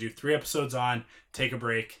going to do 3 episodes on, take a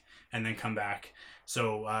break, and then come back.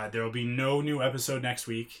 So there will be no new episode next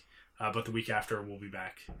week, but the week after we'll be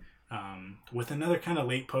back with another kind of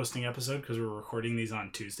late posting episode because we're recording these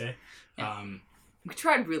on Tuesday. Yeah. We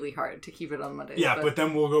tried really hard to keep it on Monday. Yeah, but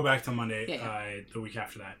then we'll go back to Monday the week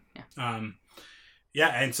after that. Yeah. Yeah,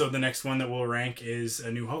 and so the next one that we'll rank is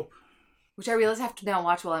A New Hope. Which I realize I have to now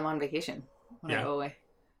watch while I'm on vacation when I go away.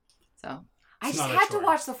 So I just had to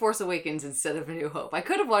watch The Force Awakens instead of A New Hope. I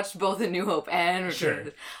could have watched both A New Hope and Return.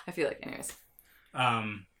 Sure. I feel like, anyways.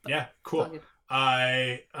 Yeah, cool.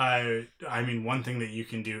 I mean, one thing that you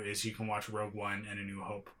can do is you can watch Rogue One and A New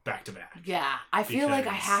Hope back to back. Yeah, I feel like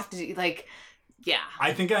I have to, like... Yeah.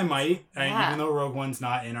 I think I might, even though Rogue One's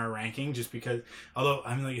not in our ranking, just because, although,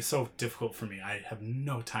 I mean, like, it's so difficult for me. I have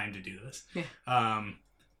no time to do this. Yeah.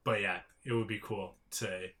 But yeah, it would be cool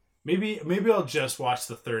to, maybe I'll just watch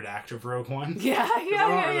the 3rd act of Rogue One. Yeah. I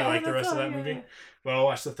don't really like the rest of that movie. But I'll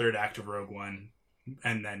watch the 3rd act of Rogue One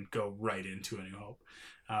and then go right into A New Hope.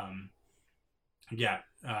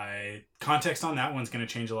 Context on that one's going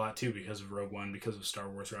to change a lot too because of Rogue One, because of Star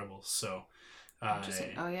Wars Rebels. So,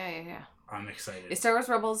 interesting. Oh, yeah. I'm excited. Is Star Wars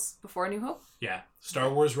Rebels before A New Hope? Yeah. Star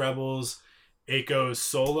Wars Rebels. It goes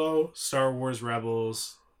Solo, Star Wars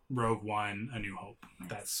Rebels, Rogue One, A New Hope. Nice.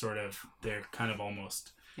 That's sort of, they're kind of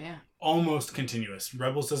almost continuous.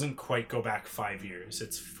 Rebels doesn't quite go back 5 years.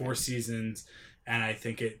 It's 4 seasons, and I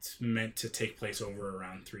think it's meant to take place over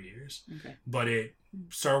around 3 years. Okay. But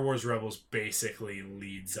Star Wars Rebels basically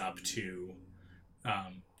leads up to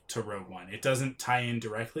Rogue One. It doesn't tie in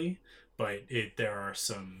directly, but there are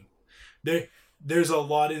some... There's a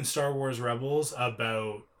lot in Star Wars Rebels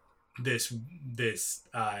about this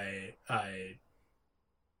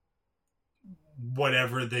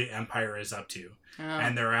whatever the Empire is up to,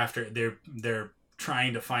 and they're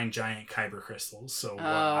trying to find giant kyber crystals. So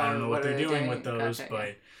I don't know what they're doing with those,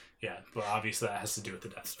 but but obviously that has to do with the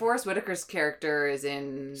Death Star. Forrest Whitaker's character is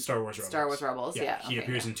in Star Wars Rebels. Yeah, he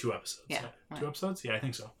appears in 2 episodes. Yeah, 2 episodes. Yeah, I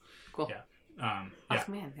think so. Cool. Yeah. Oh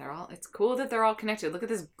man, it's cool that they're all connected. Look at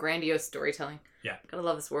this grandiose storytelling. Yeah. Gotta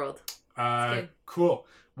love this world. Cool.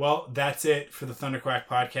 Well, that's it for the Thunderquack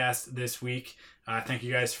podcast this week. Thank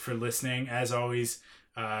you guys for listening. As always,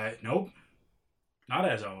 nope. Not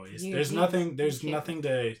as always. There's nothing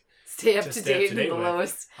to stay up to date in the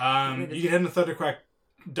lowest. You can head to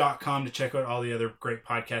thunderquack.com to check out all the other great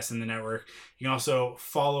podcasts in the network. You can also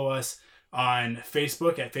follow us on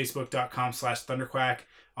Facebook at facebook.com/thunderquack,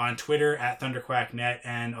 on Twitter at ThunderQuackNet,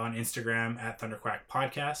 and on Instagram at ThunderQuack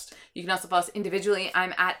Podcast. You can also follow us individually.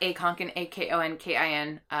 I'm at akonkin,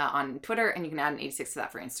 AKONKIN, on Twitter, and you can add an 86 to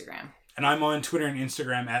that for Instagram. And I'm on Twitter and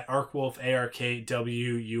Instagram at ArkwUlf,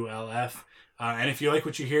 ARKWULF. And if you like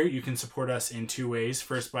what you hear, you can support us in 2 ways.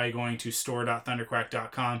 First, by going to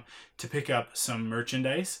store.thunderquack.com to pick up some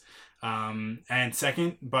merchandise. And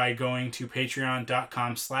second, by going to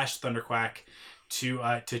patreon.com/thunderquack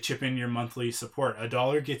to chip in your monthly support.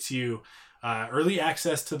 $1 gets you early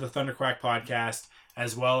access to the Thunderquack podcast,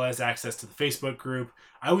 as well as access to the Facebook group.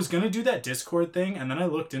 I was gonna do that Discord thing, and then I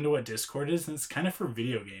looked into what Discord is, and it's kind of for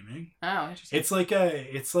video gaming. Oh, interesting. It's like a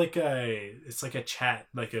chat,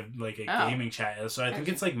 like a gaming chat. So I think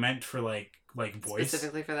it's like meant for like voice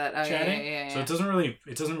specifically for that. Oh, chatting. Yeah. So it doesn't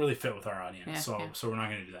really fit with our audience. So we're not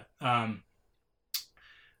gonna do that.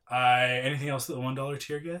 Anything else that the $1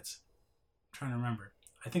 tier gets? I'm trying to remember.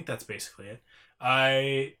 I think that's basically it.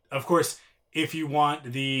 Of course, if you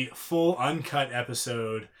want the full uncut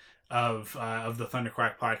episode of the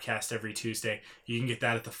Thunderquack podcast every Tuesday, you can get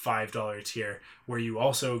that at the $5 tier, where you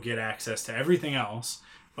also get access to everything else,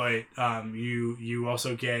 But you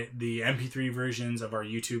also get the MP3 versions of our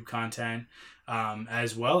YouTube content,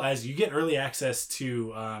 as well as you get early access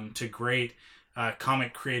to great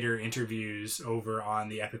comic creator interviews over on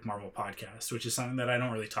the Epic Marvel podcast, which is something that I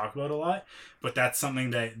don't really talk about a lot, but that's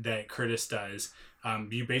something that Curtis does.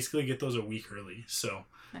 You basically get those a week early. So,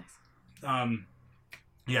 nice.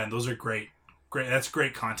 Yeah, those are great. That's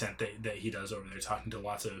great content that he does over there, talking to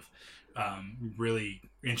lots of really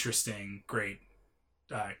interesting, great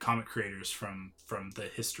comic creators from the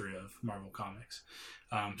history of Marvel Comics.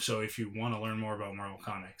 So if you want to learn more about Marvel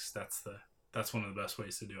Comics, that's one of the best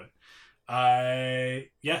ways to do it.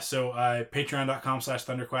 So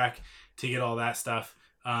patreon.com/thunderquack to get all that stuff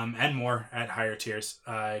and more at higher tiers.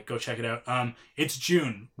 Go check it out. It's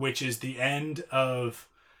June, which is the end of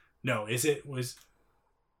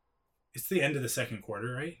it's the end of the second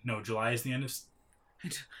quarter, right? No, July is the end of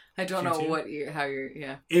I don't Q2? know how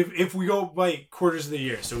you're If we go by quarters of the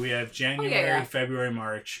year, so we have January, February,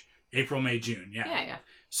 March, April, May, June. Yeah.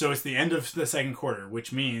 So it's the end of the second quarter,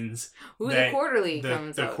 which means the quarterly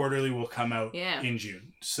comes out. The quarterly will come out in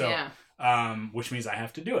June. So, which means I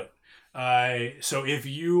have to do it. So if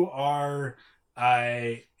you are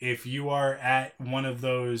at one of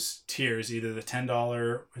those tiers, either the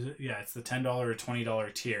 $10, it's the $10 or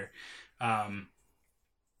 $20 tier,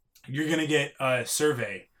 you're gonna get a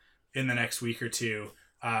survey in the next week or two,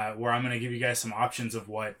 where I'm gonna give you guys some options of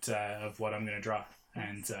what I'm gonna draw,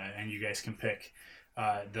 and you guys can pick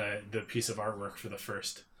the piece of artwork for the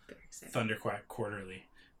first Thunderquack quarterly.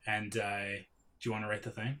 And do you want to write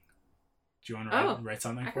the thing? Do you want to write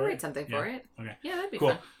something for it? I can write something for it. Okay. Yeah, that'd be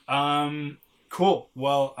cool. fun. Cool.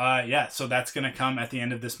 Well, so that's going to come at the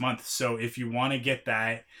end of this month. So if you want to get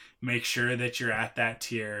that, make sure that you're at that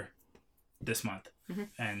tier this month. Mm-hmm.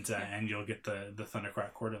 And you'll get the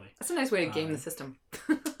Thunderquack quarterly. That's a nice way to game the system.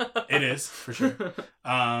 It is, for sure.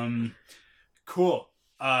 Cool.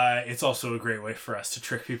 It's also a great way for us to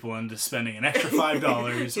trick people into spending an extra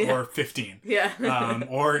 $5 or $15. Yeah.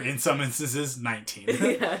 Or in some instances,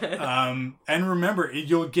 $19. And remember,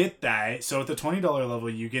 you'll get that. So at the $20 level,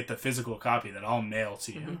 you get the physical copy that I'll mail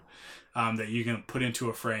to you. Mm-hmm. That you can put into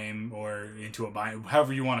a frame or into a bind.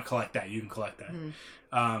 However you want to collect that, you can collect that.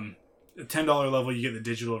 Mm-hmm. $10 level, you get the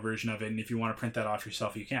digital version of it. And if you want to print that off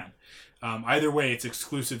yourself, you can. Either way, it's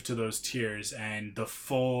exclusive to those tiers. And the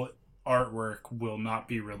full artwork will not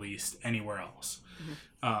be released anywhere else.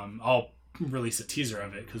 Mm-hmm. I'll release a teaser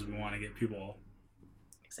of it because we want to get people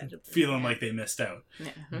excited, feeling like they missed out. Yeah.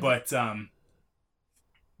 Mm-hmm. But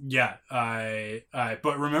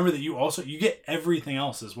but remember that you get everything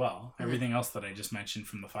else as well. Mm-hmm. Everything else that I just mentioned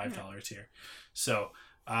from the $5 tier. So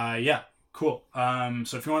cool.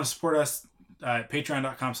 So if you want to support us,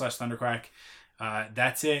 patreon.com/thunderquack.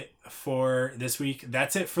 That's it for this week.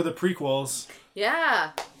 That's it for the prequels.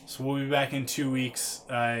 Yeah. So we'll be back in 2 weeks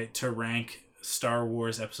to rank Star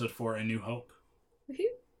Wars Episode 4: A New Hope.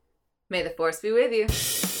 May the Force be with you.